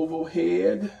have your oval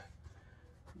head,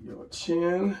 your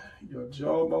chin, your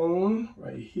jawbone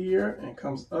right here, and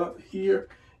comes up here.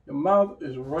 Your mouth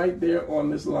is right there on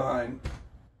this line.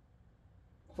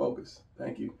 Focus.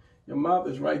 Thank you. Your mouth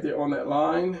is right there on that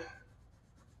line.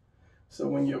 So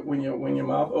when your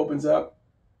mouth opens up,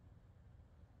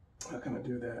 how can I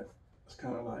do that? It's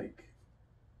kind of like,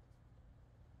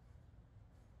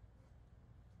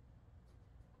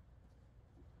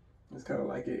 it's kind of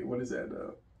like a, what is that,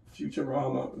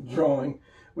 Futurama drawing.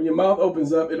 When your mouth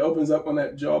opens up, it opens up on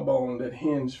that jawbone, that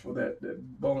hinge for that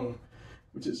bone,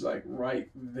 which is like right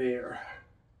there.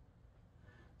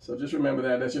 So just remember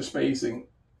that, that's your spacing.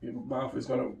 Your mouth is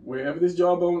gonna, wherever this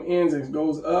jawbone ends and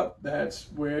goes up,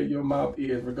 that's where your mouth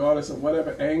is, regardless of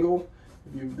whatever angle.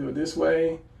 If you do it this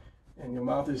way, and your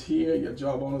mouth is here, your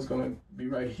jawbone is gonna be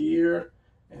right here,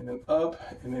 and then up,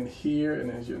 and then here, and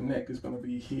then your neck is gonna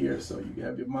be here, so you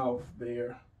have your mouth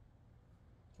there.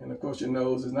 And of course your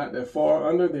nose is not that far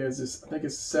under. There's this, I think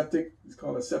it's septic, it's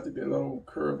called a septic, that little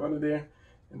curve under there,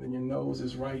 and then your nose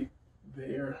is right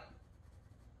there.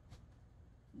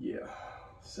 Yeah.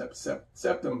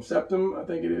 Septum, I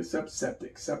think it is,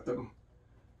 septic, septum.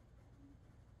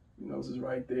 Your nose is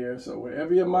right there. So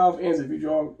wherever your mouth ends, if you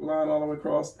draw a line all the way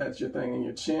across, that's your thing. And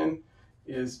your chin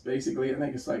is basically, I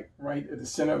think it's like right at the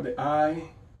center of the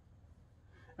eye.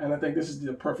 And I think this is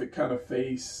the perfect kind of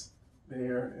face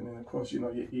there. And then of course, you know,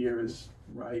 your ear is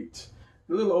right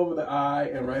a little over the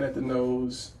eye and right at the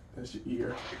nose. That's your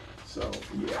ear. So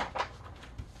yeah.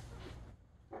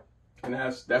 And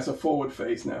that's a forward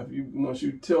face. Now, if you, once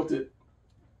you tilt it,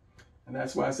 and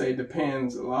that's why I say it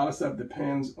depends. A lot of stuff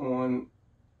depends on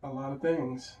a lot of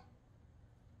things.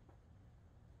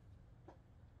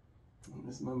 And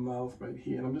this is my mouth right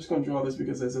here. And I'm just going to draw this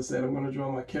because, as I said, I'm going to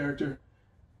draw my character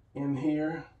in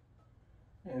here.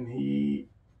 And he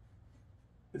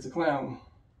is a clown.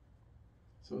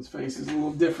 So his face is a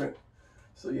little different.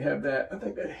 So you have that. I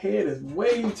think that head is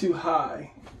way too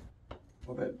high.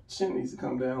 Well, that chin needs to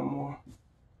come down more.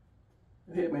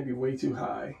 The head may be way too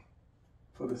high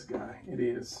for this guy. It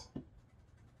is.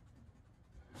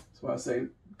 That's why I say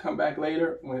come back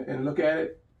later and look at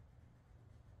it.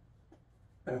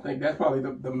 And I think that's probably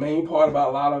the main part about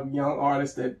a lot of young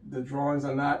artists, that the drawings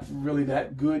are not really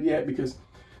that good yet because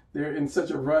they're in such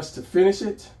a rush to finish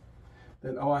it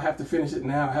that, oh, I have to finish it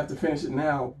now. I have to finish it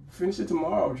now. Finish it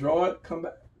tomorrow. Draw it.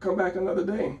 Come back another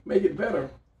day. Make it better.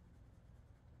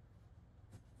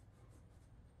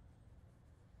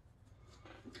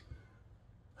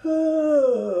 A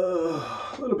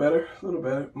little better, a little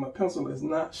better. My pencil is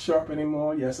not sharp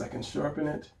anymore. Yes, I can sharpen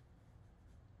it.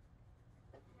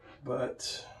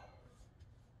 But,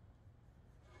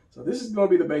 so this is going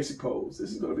to be the basic pose.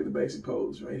 This is going to be the basic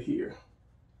pose right here.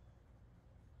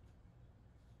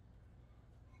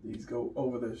 These go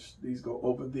over the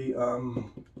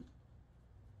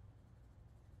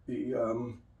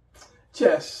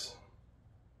chest.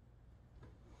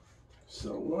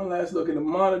 So one last look at the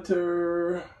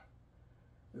monitor.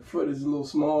 The foot is a little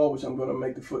small, which I'm going to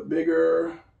make the foot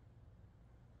bigger.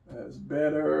 That's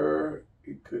better.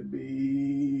 It could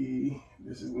be,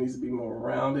 needs to be more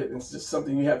rounded. It's just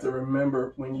something you have to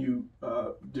remember when you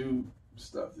do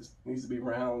stuff. This needs to be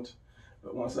round.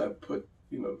 But once I put,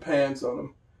 you know, pants on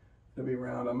them, it'll be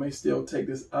round. I may still take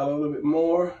this out a little bit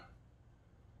more.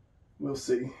 We'll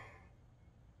see.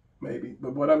 Maybe.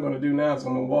 But what I'm going to do now is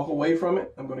I'm going to walk away from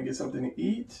it. I'm going to get something to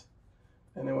eat.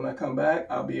 And then when I come back,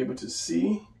 I'll be able to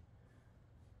see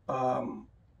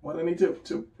what I need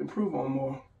to improve on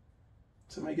more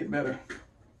to make it better.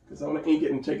 Because I want to ink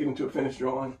it and take it into a finished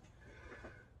drawing.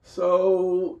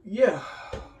 So, yeah.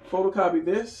 Photocopy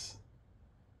this.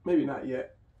 Maybe not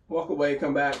yet. Walk away,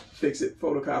 come back, fix it,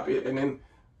 photocopy it, and then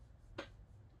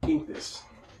ink this.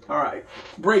 All right.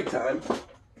 Break time.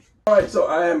 All right, so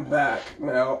I am back.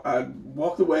 Now, I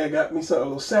walked away, I got me a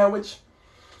little sandwich,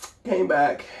 came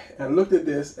back and looked at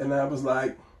this, and I was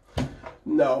like,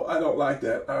 no, I don't like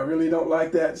that. I really don't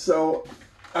like that. So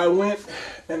I went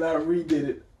and I redid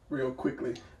it real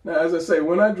quickly. Now, as I say,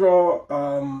 when I draw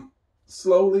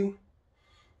slowly,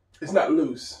 it's not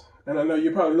loose. And I know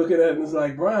you're probably looking at it and it's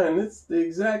like, Brian, it's the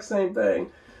exact same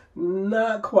thing.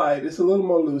 Not quite. It's a little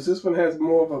more loose. This one has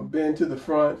more of a bend to the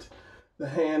front. The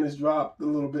hand is dropped a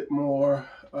little bit more.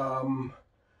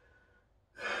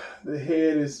 The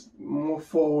head is more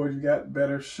forward. You got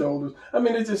better shoulders. I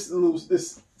mean, it's just a little,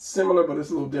 it's similar, but it's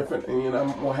a little different. And, you know,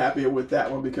 I'm more happier with that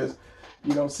one because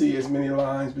you don't see as many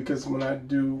lines, because when I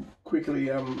do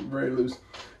quickly, I'm very loose.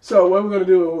 So what we're going to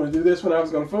do, we're going to do this one. I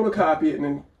was going to photocopy it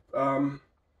and then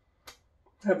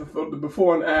have the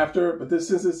before and after, but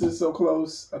since this is so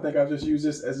close, I think I'll just use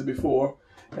this as the before,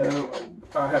 and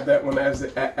I'll have that one as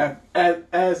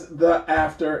the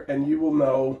after, and you will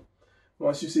know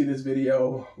once you see this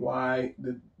video why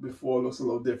the before looks a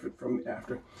little different from the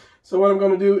after. So what I'm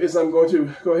going to do is I'm going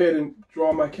to go ahead and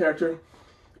draw my character.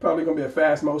 Probably going to be a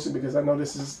fast motion because I know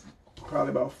this is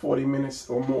probably about 40 minutes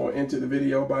or more into the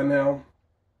video by now.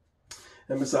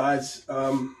 And besides,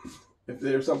 if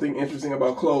there's something interesting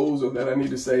about clothes or that I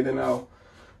need to say, then I'll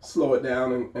slow it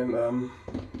down and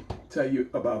tell you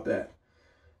about that.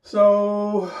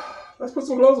 So let's put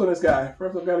some clothes on this guy.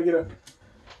 First, I've got to get an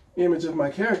image of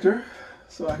my character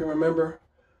so I can remember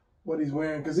what he's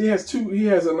wearing. Because he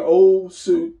has an old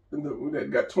suit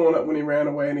that got torn up when he ran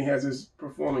away, and he has his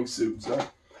performing suit. So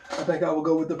I think I will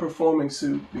go with the performing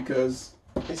suit because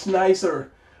it's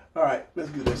nicer. All right, let's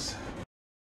do this.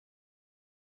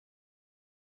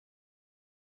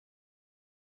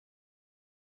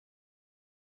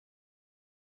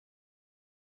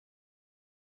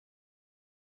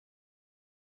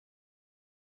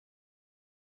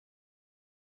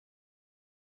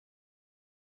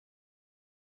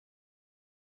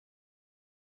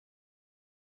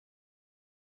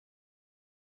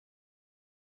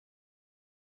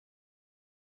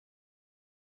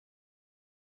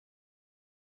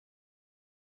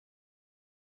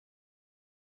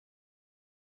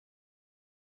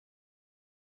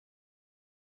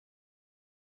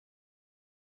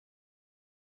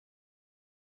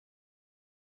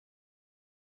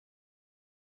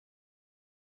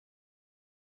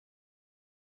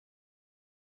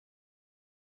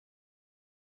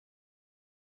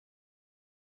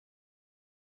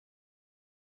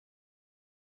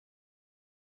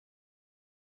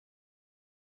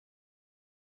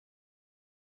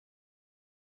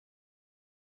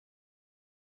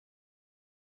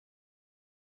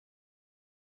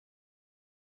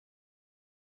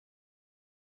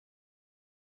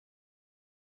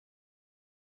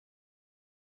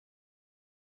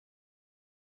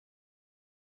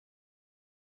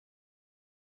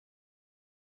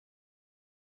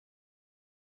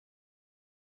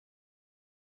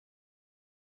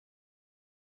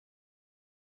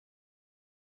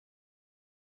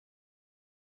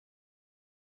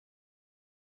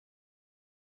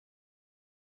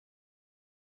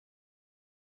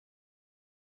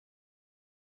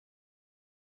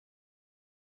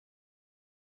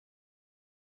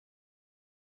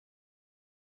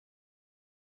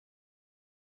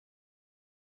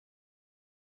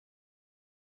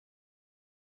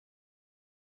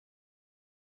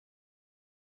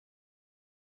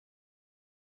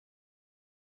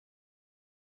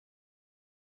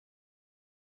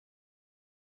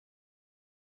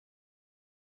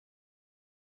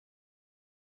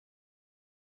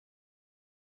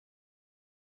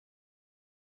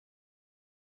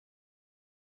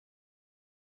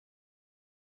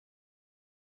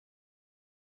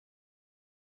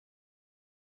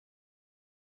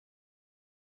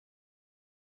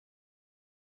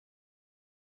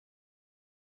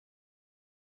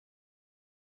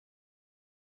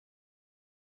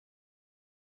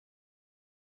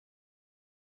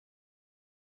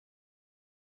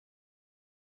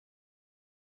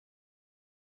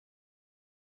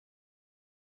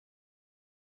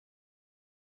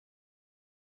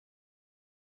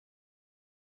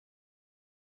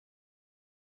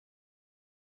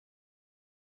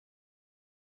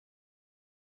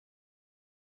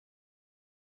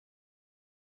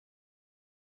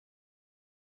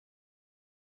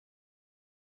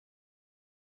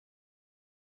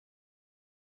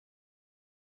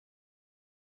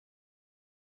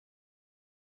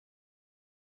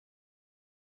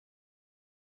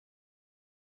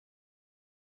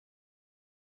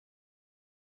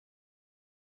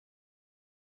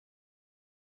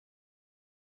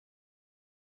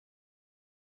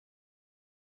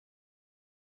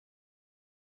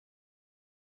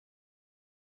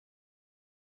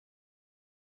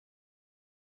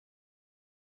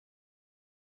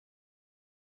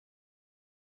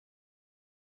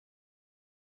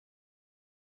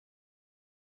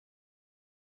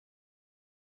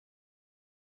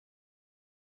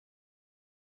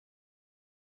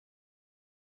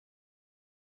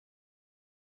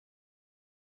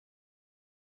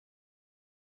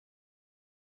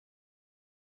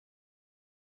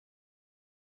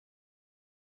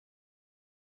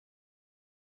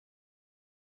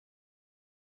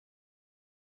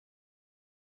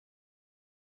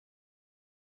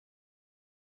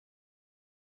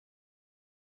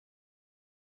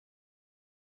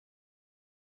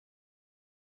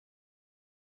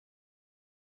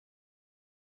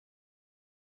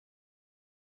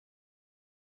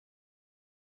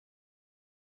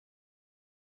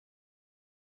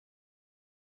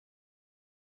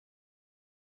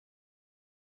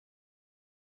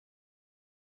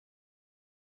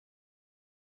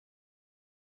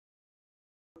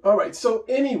 All right, so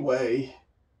anyway,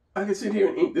 I can sit here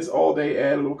and ink this all day,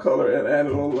 add a little color and add a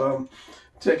little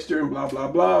texture and blah, blah,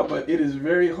 blah, but it is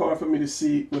very hard for me to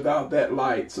see without that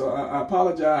light. So I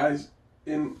apologize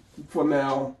for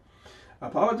now. I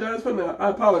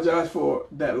apologize for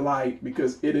that light,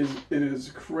 because it is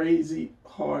crazy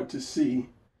hard to see,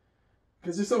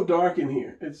 because it's so dark in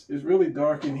here. It's really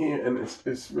dark in here, and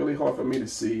it's really hard for me to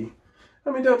see.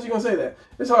 How many times are you gonna say that?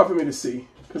 It's hard for me to see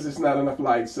because it's not enough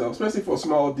light. So especially for a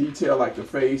small detail like the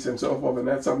face and so forth, and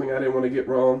that's something I didn't want to get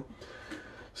wrong.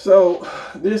 So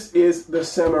this is the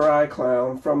Samurai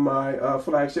Clown from my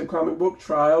flagship comic book,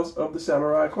 Trials of the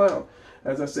Samurai Clown.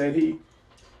 As I said, he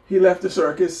left the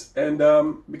circus, and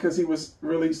because he was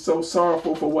really so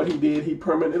sorrowful for what he did, he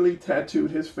permanently tattooed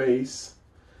his face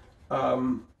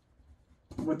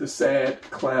with the sad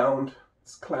clown.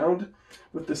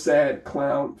 With the sad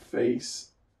clown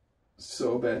face,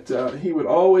 so that he would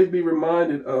always be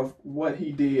reminded of what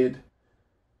he did,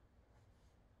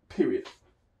 period.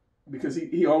 Because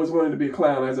he always wanted to be a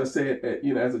clown, as I said,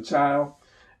 as a child,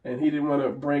 and he didn't want to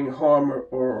bring harm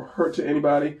or hurt to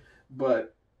anybody,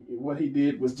 but what he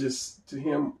did was just, to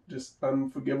him, just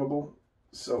unforgivable.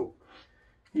 So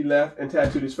he left and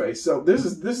tattooed his face. So this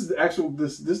is the actual,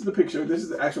 this is the picture, this is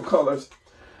the actual colors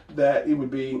that it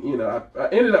would be. I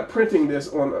ended up printing this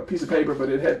on a piece of paper, but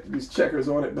it had these checkers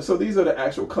on it. But so these are the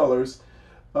actual colors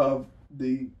of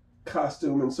the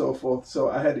costume and so forth. So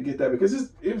I had to get that, because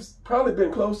it's probably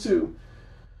been close to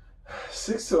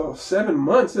 6 or 7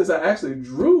 months since I actually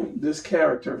drew this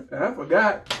character, and I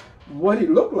forgot what he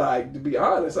looked like, to be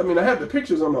honest. I mean, I have the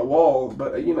pictures on my wall,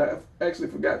 but I actually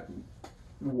forgot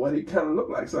what he kind of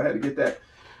looked like, so I had to get that.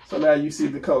 So now you see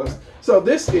the colors. So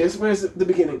this is, where's the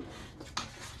beginning?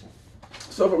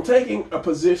 So from taking a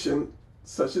position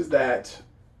such as that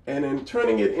and then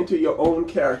turning it into your own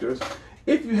characters,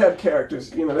 if you have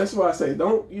characters, that's why I say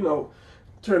don't,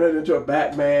 turn it into a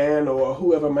Batman or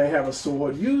whoever may have a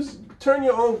sword. Use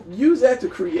that to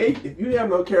create. If you have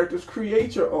no characters,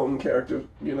 create your own characters,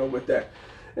 with that.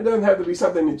 It doesn't have to be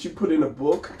something that you put in a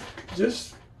book.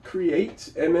 Just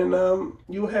create, and then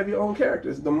you'll have your own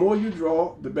characters. The more you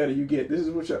draw, the better you get. This is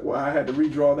why I had to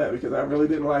redraw that, because I really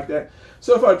didn't like that.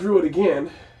 So if I drew it again,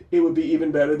 it would be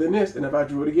even better than this. And if I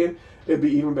drew it again, it'd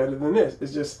be even better than this.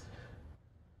 It's just,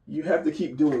 you have to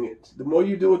keep doing it. The more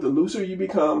you do it, the looser you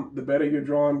become, the better your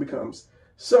drawing becomes.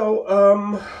 So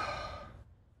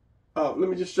let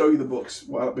me just show you the books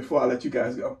before I let you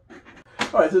guys go.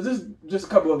 All right, so this is just a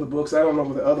couple of the books. I don't know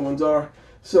what the other ones are.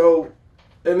 So,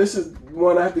 and this is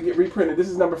one I have to get reprinted. This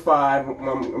is number 5.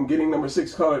 I'm getting number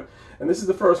 6 colored. And this is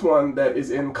the first one that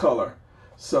is in color.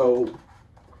 So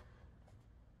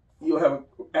you'll have an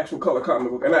actual color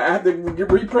comic book. And I have to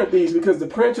reprint these because the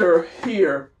printer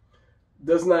here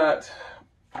does not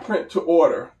print to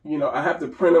order. I have to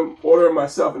print them, order them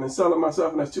myself, and then sell them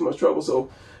myself, and that's too much trouble. So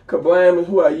Kablam is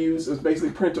who I use, is basically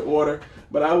print to order.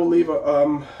 But I will leave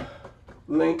a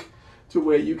link to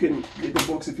where you can get the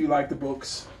books if you like the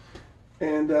books.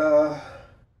 And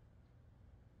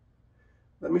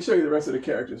let me show you the rest of the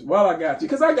characters while I got you,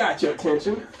 because I got your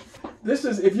attention. This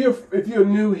is, if you're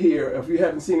new here, if you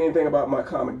haven't seen anything about my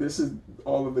comic, this is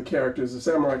all of the characters. The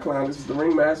Samurai Clown, this is the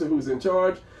ringmaster who's in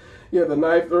charge. You have the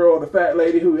knife thrower, or the fat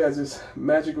lady who has this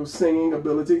magical singing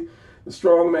ability. The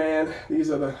strong man, these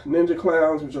are the ninja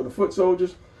clowns, which are the foot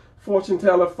soldiers. Fortune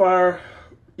teller, fire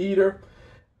eater,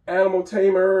 animal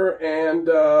tamer, and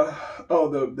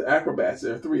the acrobats.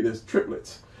 There are 3. There's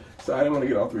triplets. So I didn't want to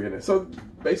get all 3 in there. So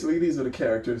basically, these are the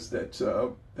characters that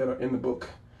are in the book.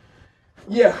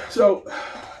 Yeah. So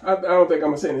I don't think I'm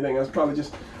gonna say anything else. Probably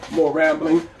just more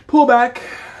rambling. Pull back.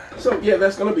 So yeah,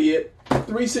 that's gonna be it.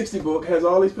 360 book has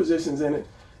all these positions in it.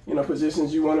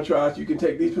 Positions you want to try. You can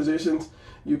take these positions.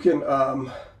 You can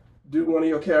do one of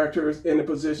your characters in the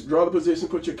position, draw the position,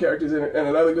 put your characters in it. And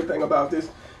another good thing about this,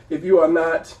 if you are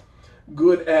not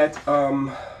good at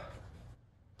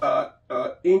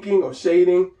inking or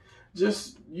shading,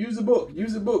 just use the book.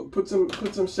 Use the book. Put some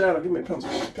shadow. Give me a pencil.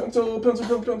 Pencil.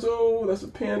 That's a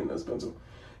pen. That's a pencil.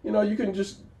 You can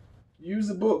just use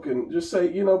the book and just say,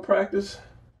 practice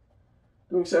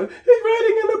doing shadow. He's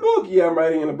writing in the book. Yeah, I'm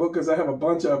writing in a book because I have a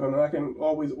bunch of them and I can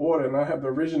always order, and I have the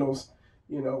originals,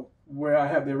 where I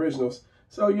have the originals.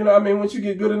 So, once you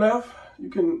get good enough, you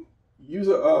can use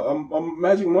a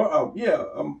magic mark,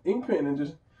 ink pen, and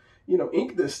just,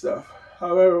 ink this stuff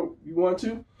however you want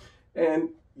to. And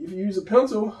if you use a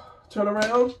pencil, turn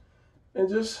around and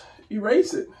just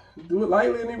erase it. Do it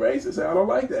lightly and erase it. Say, I don't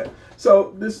like that.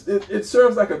 So it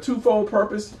serves like a twofold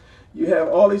purpose. You have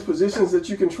all these positions that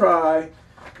you can try,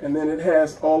 and then it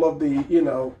has all of the,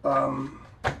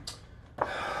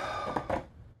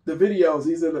 the videos.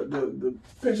 These are the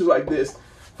pictures like this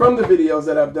from the videos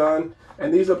that I've done.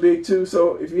 And these are big too.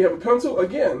 So if you have a pencil,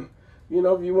 again, you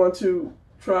know, if you want to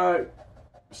try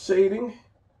shading,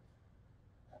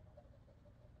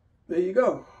 there you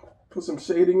go. Put some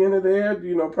shading into there,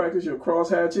 you know, practice your cross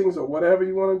hatchings or whatever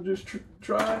you want to just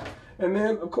try. And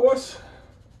then, of course,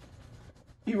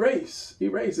 erase.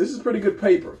 This is pretty good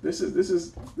paper. This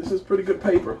is pretty good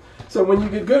paper. So when you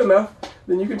get good enough,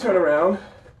 then you can turn around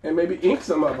and maybe ink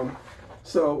some of them.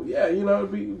 So yeah, you know,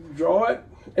 draw it,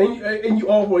 and you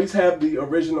always have the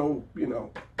original, you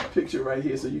know, picture right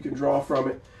here, so you can draw from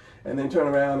it, and then turn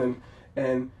around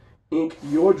and ink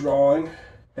your drawing.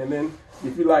 And then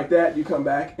if you like that, you come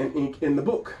back and ink in the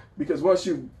book. Because once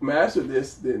you master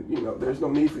this, then, you know, there's no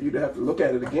need for you to have to look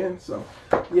at it again. So,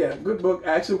 yeah, good book,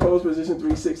 Action Pose Position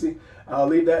 360. I'll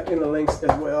leave that in the links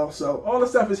as well. So all the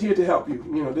stuff is here to help you.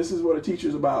 You know, this is what a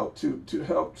teacher's about, to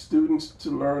help students to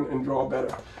learn and draw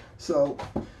better. So,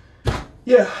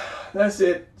 yeah, that's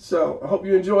it. So I hope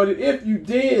you enjoyed it. If you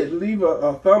did, leave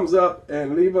a thumbs up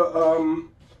and leave a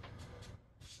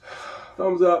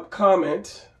thumbs up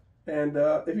comment. And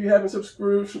if you haven't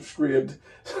subscribed.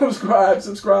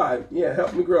 Yeah,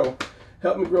 help me grow.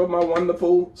 Help me grow my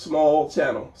wonderful small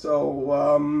channel.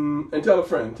 So, and tell a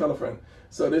friend.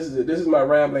 So this is it. This is my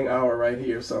rambling hour right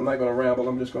here. So I'm not going to ramble.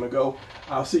 I'm just going to go.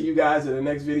 I'll see you guys in the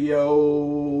next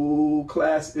video.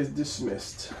 Class is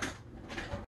dismissed.